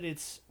sense that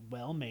it's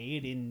well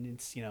made, and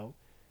it's, you know,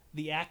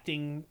 the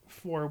acting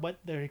for what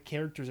their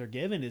characters are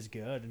given is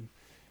good. And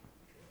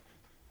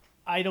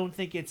I don't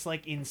think it's,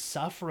 like,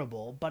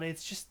 insufferable, but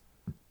it's just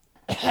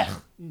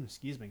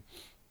excuse me.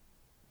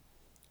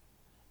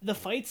 The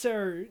fights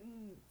are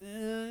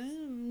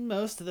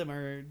most of them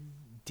are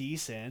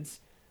decent,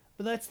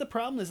 but that's the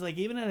problem, is, like,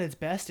 even at its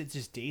best it's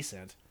just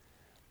decent.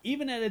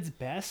 Even at its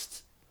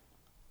best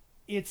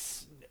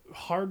it's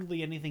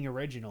hardly anything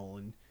original,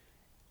 and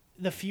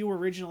the few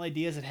original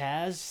ideas it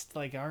has,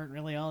 like, aren't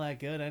really all that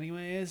good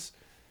anyways.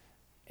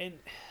 And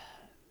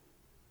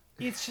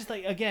it's just,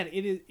 like, again,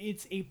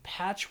 it's a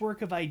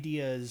patchwork of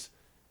ideas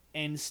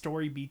and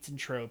story beats and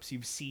tropes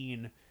you've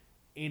seen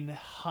in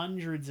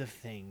hundreds of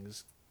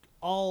things,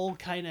 all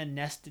kind of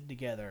nested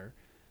together,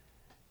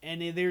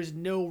 and there's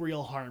no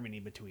real harmony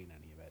between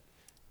any of it.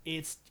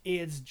 It's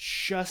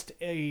just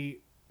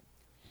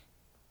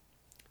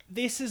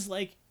this is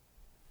like,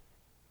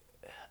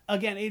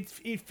 again, it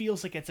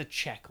feels like it's a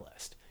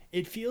checklist.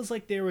 It feels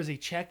like there was a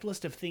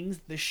checklist of things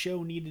the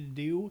show needed to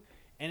do,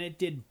 and it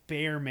did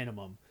bare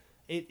minimum.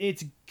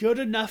 It's good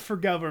enough for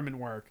government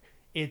work.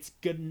 It's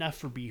good enough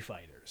for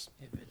B-Fighters.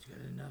 If it's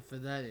good enough for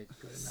that, it's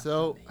good enough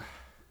for me.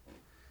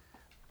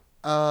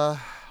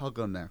 I'll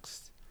go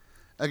next.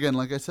 Again,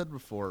 like I said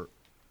before,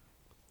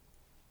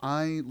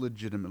 I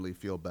legitimately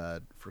feel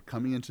bad for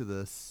coming into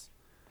this,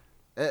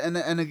 and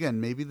again,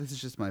 maybe this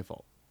is just my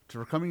fault,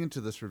 for coming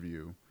into this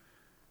review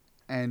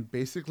and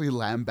basically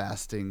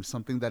lambasting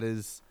something that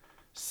is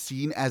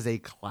seen as a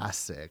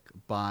classic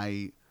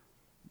by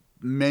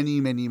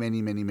many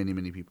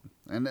people.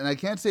 And I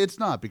can't say it's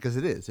not, because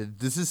it is.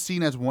 This is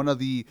seen as one of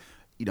the,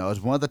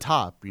 as one of the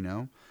top,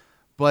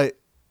 But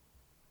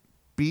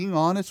being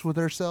honest with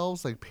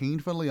ourselves, like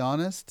painfully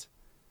honest,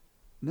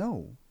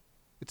 no,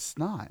 it's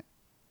not.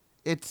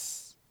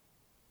 It's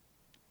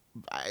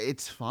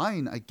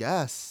fine, I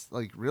guess.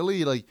 Like,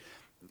 really, like,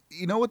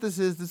 you know what this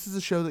is? This is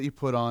a show that you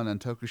put on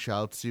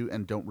Tokusatsu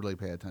and don't really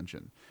pay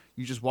attention.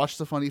 You just watch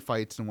the funny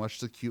fights and watch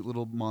the cute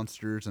little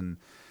monsters and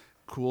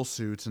cool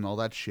suits and all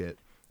that shit,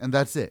 and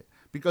that's it.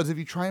 Because if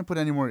you try and put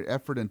any more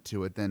effort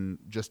into it than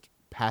just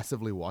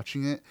passively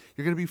watching it,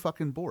 you're going to be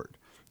fucking bored.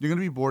 You're going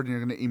to be bored and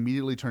you're going to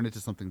immediately turn it to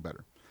something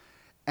better.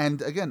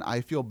 And again,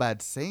 I feel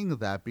bad saying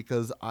that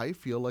because I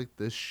feel like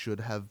this should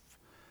have,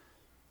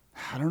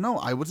 I don't know,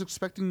 I was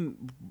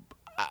expecting,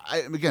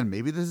 again,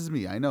 maybe this is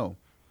me, I know,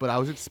 but I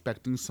was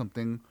expecting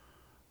something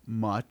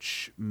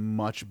much,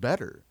 much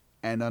better.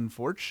 And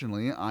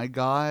unfortunately,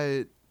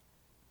 I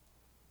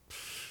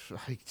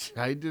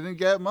didn't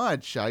get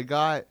much. I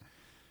got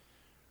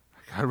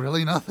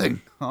really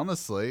nothing,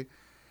 honestly.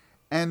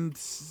 And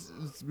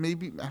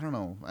maybe, I don't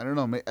know.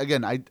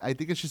 Again, I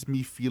think it's just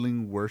me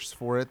feeling worse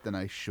for it than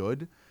I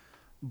should.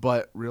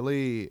 But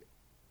really,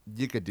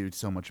 you could do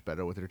so much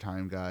better with your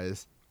time,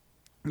 guys.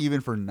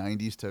 Even for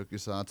 90s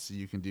tokusatsu,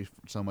 you can do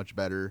so much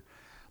better.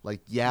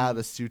 Like, yeah,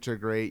 the suits are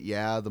great.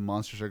 Yeah, the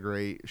monsters are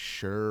great.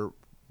 Sure,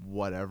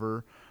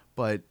 whatever.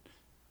 But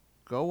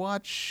go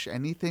watch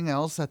anything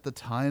else at the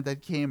time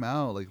that came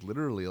out. Like,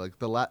 literally, like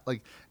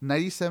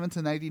 97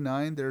 to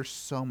 99, there's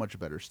so much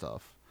better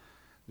stuff.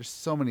 There's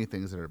so many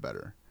things that are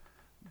better.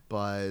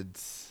 But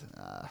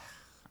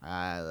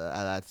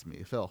that's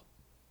me. Phil?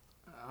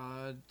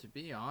 To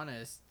be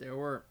honest, there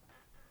were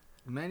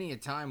many a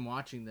time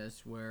watching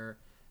this where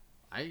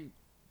I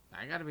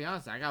gotta be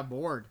honest, I got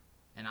bored.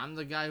 And I'm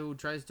the guy who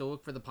tries to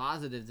look for the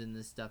positives in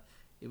this stuff.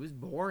 It was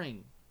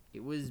boring.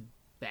 It was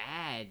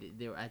bad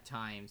there at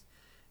times.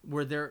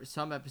 Were there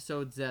some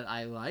episodes that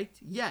I liked?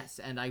 Yes,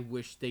 and I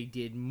wish they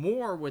did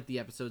more with the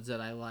episodes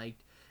that I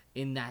liked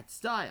in that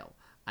style.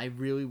 I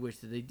really wish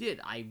that they did.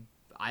 I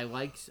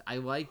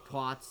like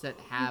plots that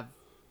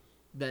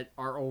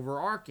are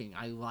overarching.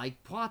 I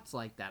like plots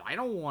like that. I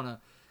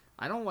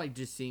don't like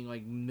just seeing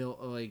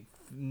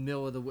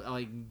middle of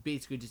the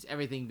basically just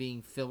everything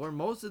being filler.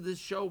 Most of this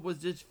show was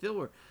just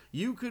filler.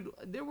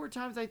 There were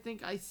times I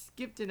think I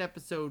skipped an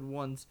episode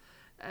once,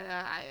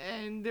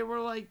 and they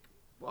were like,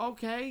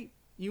 okay,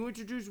 you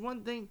introduced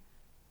one thing,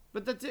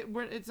 but that's it.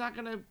 It's not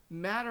gonna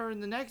matter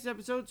in the next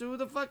episode, so who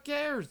the fuck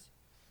cares?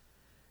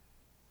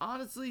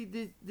 Honestly,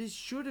 this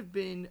should have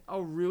been a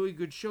really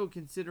good show,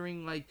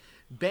 considering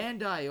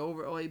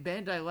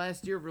Bandai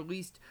last year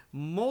released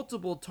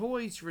multiple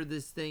toys for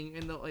this thing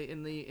in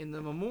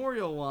the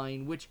memorial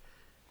line, which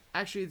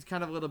actually it's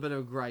kind of a little bit of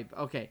a gripe.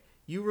 Okay,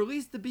 you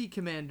release the Bee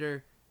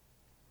Commander,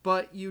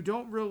 but you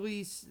don't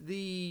release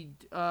the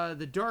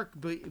Dark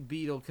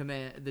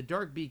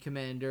Bee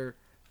Commander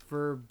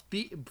for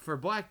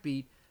Black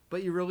Beat,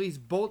 but you release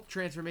both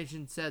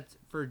transformation sets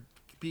for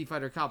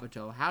B-Fighter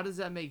Kabuto. How does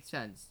that make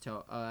sense?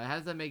 How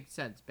does that make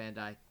sense,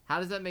 Bandai?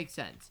 How does that make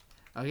sense?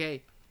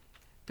 Okay,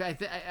 I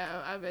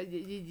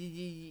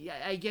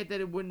get that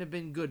it wouldn't have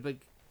been good, but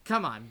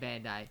come on,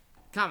 Bandai,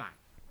 come on.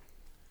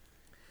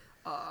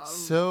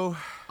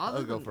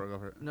 Go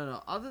for it.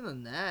 No. Other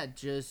than that,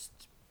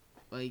 just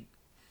it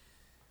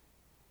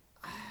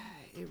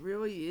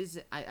really is.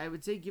 I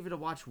would say give it a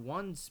watch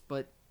once,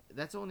 but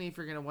that's only if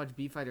you're going to watch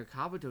B-Fighter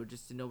Kabuto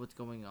just to know what's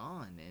going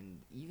on. And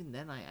even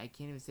then, I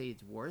can't even say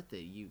it's worth it.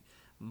 You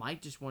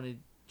might just want to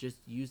just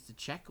use the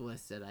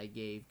checklist that I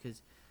gave,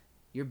 because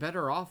you're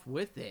better off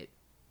with it.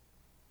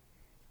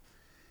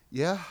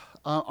 Yeah,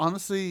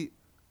 honestly,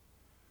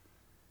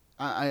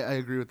 I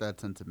agree with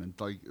that sentiment.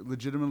 Like,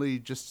 legitimately,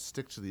 just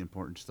stick to the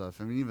important stuff.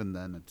 I mean, even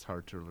then, it's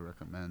hard to really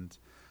recommend.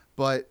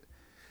 But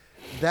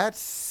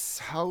that's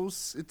how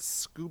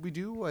it's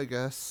Scooby-Doo, I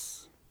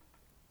guess.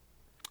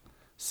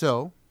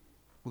 So,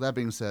 with that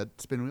being said,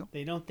 spin wheel.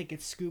 They don't think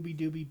it's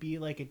Scooby-Dooby be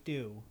like it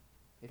do,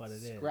 but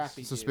it is.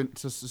 Scrappy So spin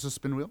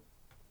wheel.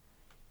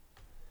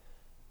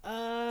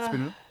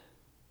 Spin wheel.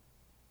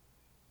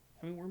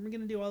 I mean, we're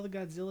gonna do all the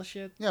Godzilla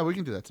shit. Yeah, we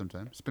can do that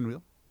sometime. Spin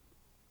wheel.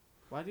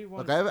 Why do you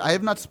want? Look, I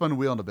have not spun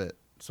wheel in a bit,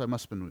 so I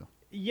must spin wheel.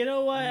 You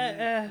know what?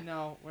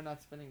 No, we're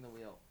not spinning the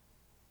wheel.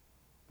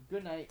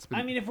 Good night.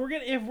 I mean, if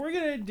we're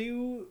gonna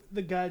do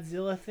the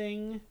Godzilla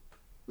thing,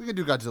 we can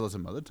do Godzilla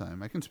some other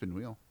time. I can spin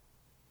wheel.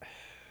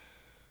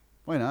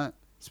 Why not?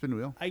 Spin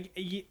wheel.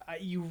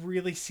 You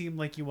really seem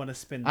like you want to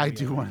spin the I wheel.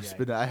 do want to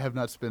spin it. I have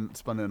not spun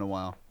it in a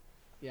while.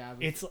 Yeah, I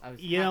was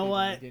you know what?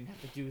 I didn't have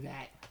to do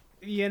that.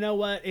 You know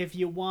what? If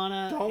you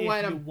wanna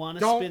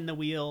spin the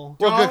wheel,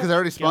 Well, good, because I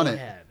already spun go it.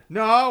 ahead.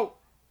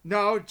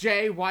 No,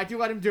 Jay. Why'd you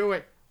let him do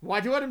it?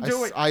 Why'd you let him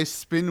do it? I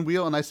spin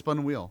wheel and I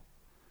spun wheel.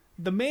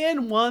 The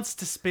man wants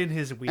to spin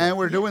his wheel, And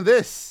we're doing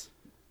this.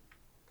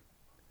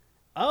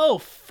 Oh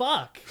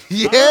fuck!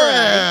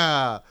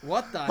 Yeah.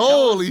 What the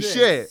Holy hell is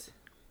shit. this?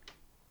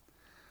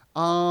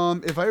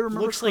 If I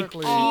remember Looks like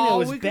correctly, Kino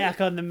is we back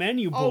on the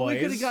menu, boys. Oh, we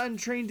could have gotten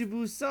Train to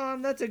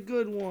Busan. That's a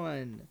good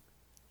one.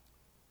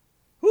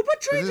 Who put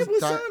Train to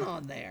Busan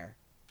on there?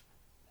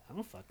 I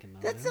don't fucking know.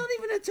 That's man. not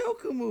even a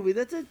Toku movie.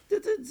 That's a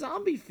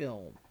zombie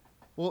film.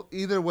 well,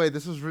 either way,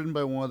 this was written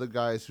by one of the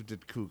guys who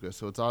did Kuga,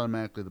 so it's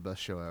automatically the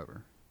best show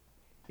ever.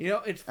 You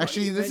know, it's funny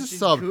Actually, you this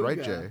is mentioned subbed, right,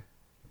 Kuga. Jay?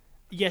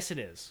 Yes, it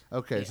is.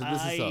 Okay, so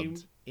this is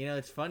subbed. You know,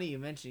 it's funny you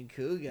mentioned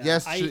Kuga.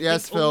 Yes, I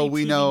yes, think Phil. only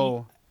We TV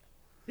know.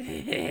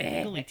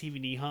 Only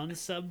TV Nihon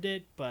subbed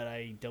it, but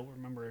I don't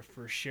remember it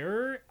for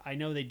sure. I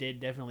know they did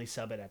definitely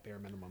sub it at bare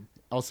minimum.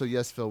 Also,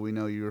 yes, Phil. We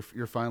know you're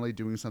finally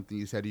doing something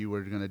you said you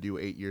were gonna do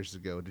 8 years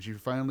ago. Did you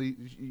finally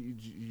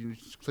you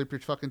clip your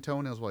fucking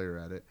toenails while you're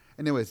at it?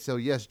 Anyway, so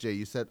yes, Jay,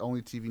 you said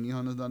only TV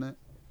Nihon has done it.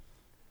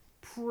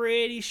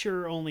 Pretty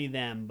sure only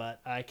them,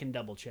 but I can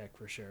double check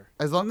for sure.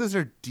 As long as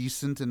they're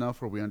decent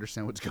enough where we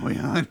understand what's going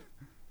on.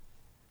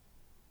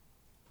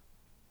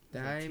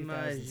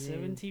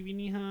 2007 TV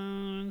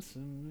Nihon.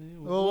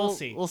 Well, We'll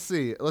see. We'll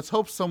see. Let's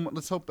hope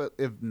that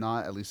if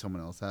not, at least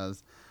someone else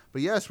has.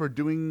 But yes, we're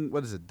doing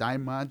what is it?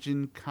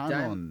 Daimajin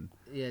Kanon.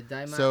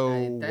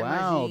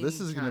 Wow, this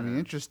is going to be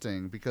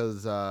interesting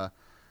because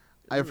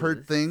I've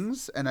heard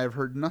things and I've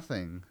heard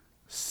nothing.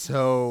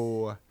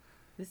 So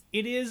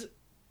It is.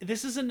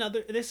 This is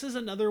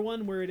another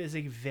one where it is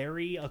a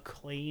very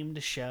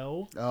acclaimed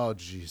show. Oh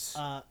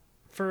jeez.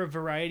 For a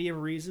variety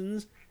of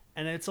reasons,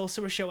 and it's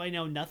also a show I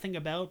know nothing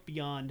about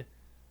beyond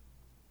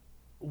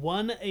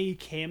a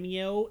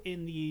cameo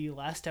in the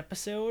last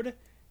episode,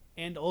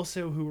 and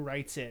also who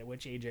writes it,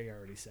 which AJ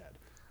already said.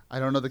 I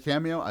don't know the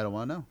cameo. I don't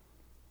want to know.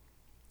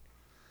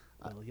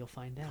 Well, you'll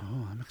find out.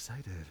 Oh, I'm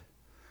excited.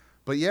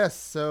 But yes,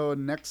 so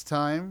next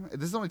time,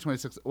 this is only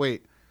 26.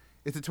 Wait,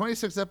 is it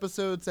 26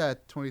 episodes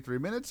at 23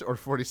 minutes or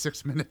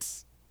 46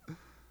 minutes?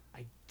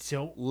 I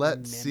don't.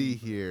 Let's see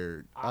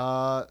here.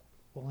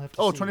 We'll have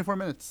to see. 24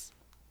 minutes.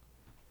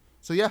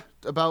 So yeah,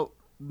 about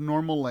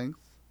normal length.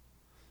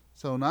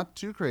 So not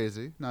too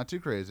crazy.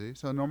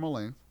 So normal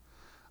length.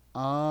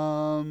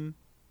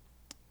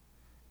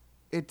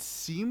 It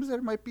seems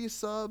there might be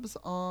subs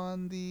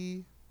on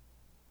the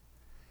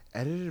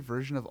edited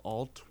version of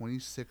all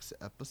 26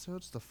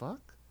 episodes. The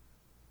fuck?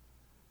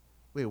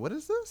 Wait, what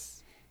is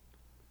this?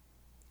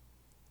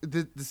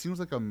 This seems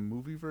like a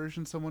movie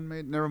version someone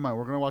made. Never mind.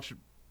 We're gonna watch it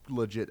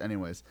legit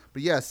anyways.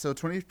 But yes, so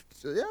 20.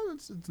 Yeah,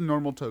 it's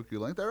normal Toku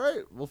length. All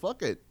right. Well,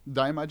 fuck it.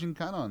 Daimajin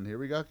Kanon. Here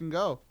we can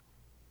go.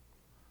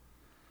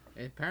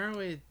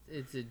 Apparently,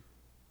 it's a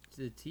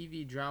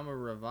TV drama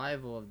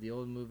revival of the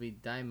old movie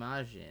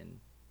Daimajin.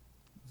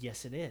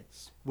 Yes, it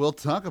is. We'll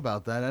talk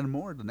about that and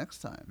more the next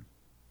time.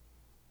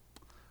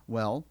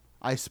 Well,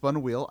 I spun a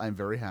wheel. I'm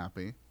very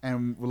happy.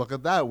 And look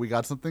at that. We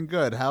got something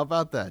good. How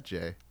about that,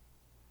 Jay?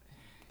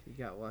 You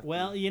got lucky.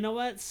 Well, you know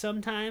what?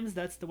 Sometimes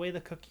that's the way the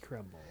cookie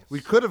crumbles.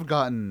 We could have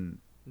gotten...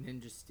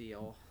 Ninja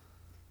Steel.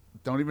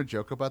 Don't even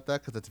joke about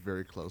that because it's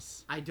very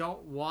close. I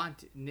don't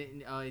want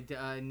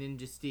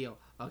Ninja Steel.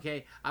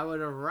 Okay, I would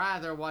have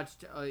rather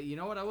watched. You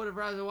know what? I would have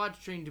rather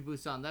watched Train to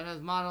Busan. That has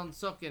Madon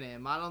Suk in it.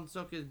 Madon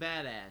Suk is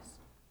badass.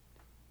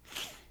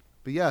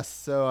 But yes,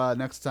 so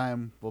next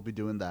time we'll be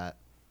doing that.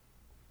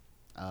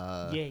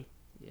 Yay.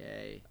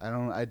 Yay. I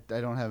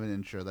don't have an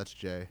intro. That's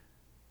Jay.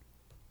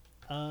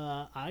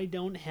 I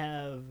don't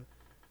have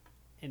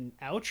an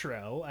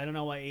outro. I don't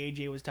know why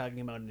AJ was talking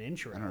about an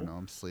intro. I don't know.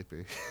 I'm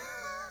sleepy.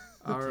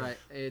 All right,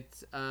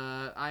 it's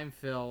I'm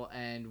Phil,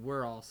 and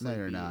we're all sleepy.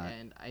 No, you're not.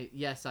 And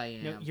yes, I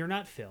am. No, you're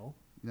not Phil.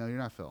 No, you're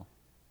not Phil.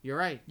 You're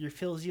right. You're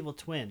Phil's evil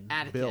twin.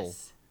 Atticus. Bill.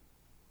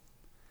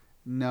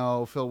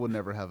 No, Phil would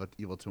never have an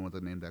evil twin with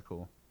a name that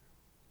cool.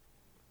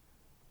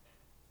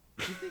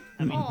 You think,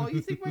 I mean-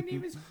 you think my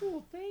name is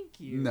cool? Thank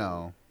you.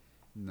 No.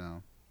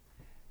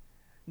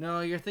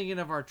 No, you're thinking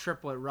of our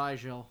triplet,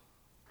 Rigel.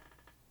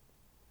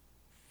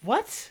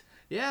 What?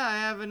 Yeah, I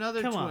have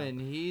another Come on. twin.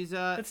 He's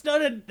That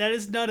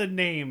is not a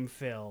name,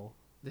 Phil.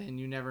 Then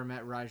you never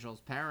met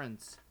Rigel's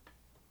parents.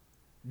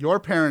 Your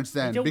parents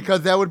then, don't-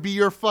 because that would be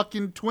your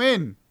fucking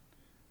twin.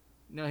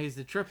 No, he's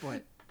the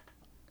triplet.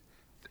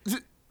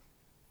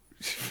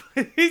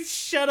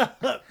 Shut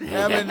up.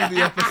 I'm ending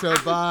the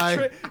episode.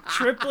 Bye.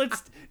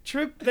 Triplets.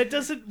 That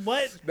doesn't.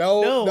 What?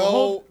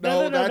 No,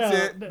 that's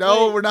it.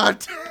 No, wait. we're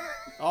not.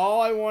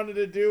 All I wanted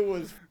to do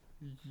was...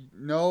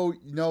 No,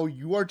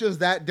 you are just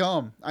that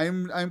dumb.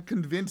 I'm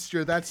convinced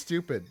you're that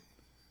stupid.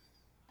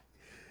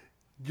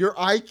 Your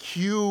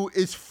IQ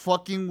is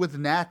fucking with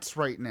gnats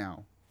right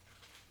now.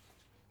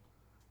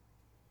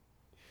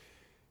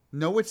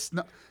 No, it's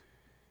not.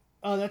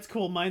 Oh, that's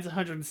cool. Mine's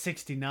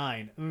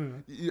 169.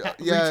 Yeah,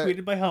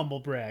 Retweeted by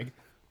Humblebrag.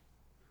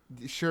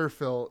 sure,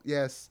 Phil.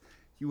 Yes,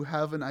 you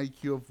have an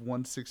IQ of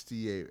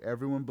 168.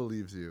 Everyone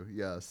believes you.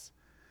 Yes.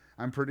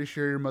 I'm pretty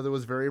sure your mother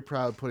was very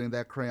proud putting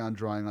that crayon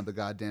drawing on the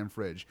goddamn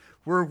fridge.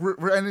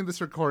 We're ending this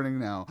recording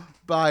now.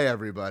 Bye,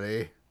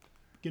 everybody.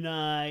 Good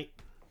night.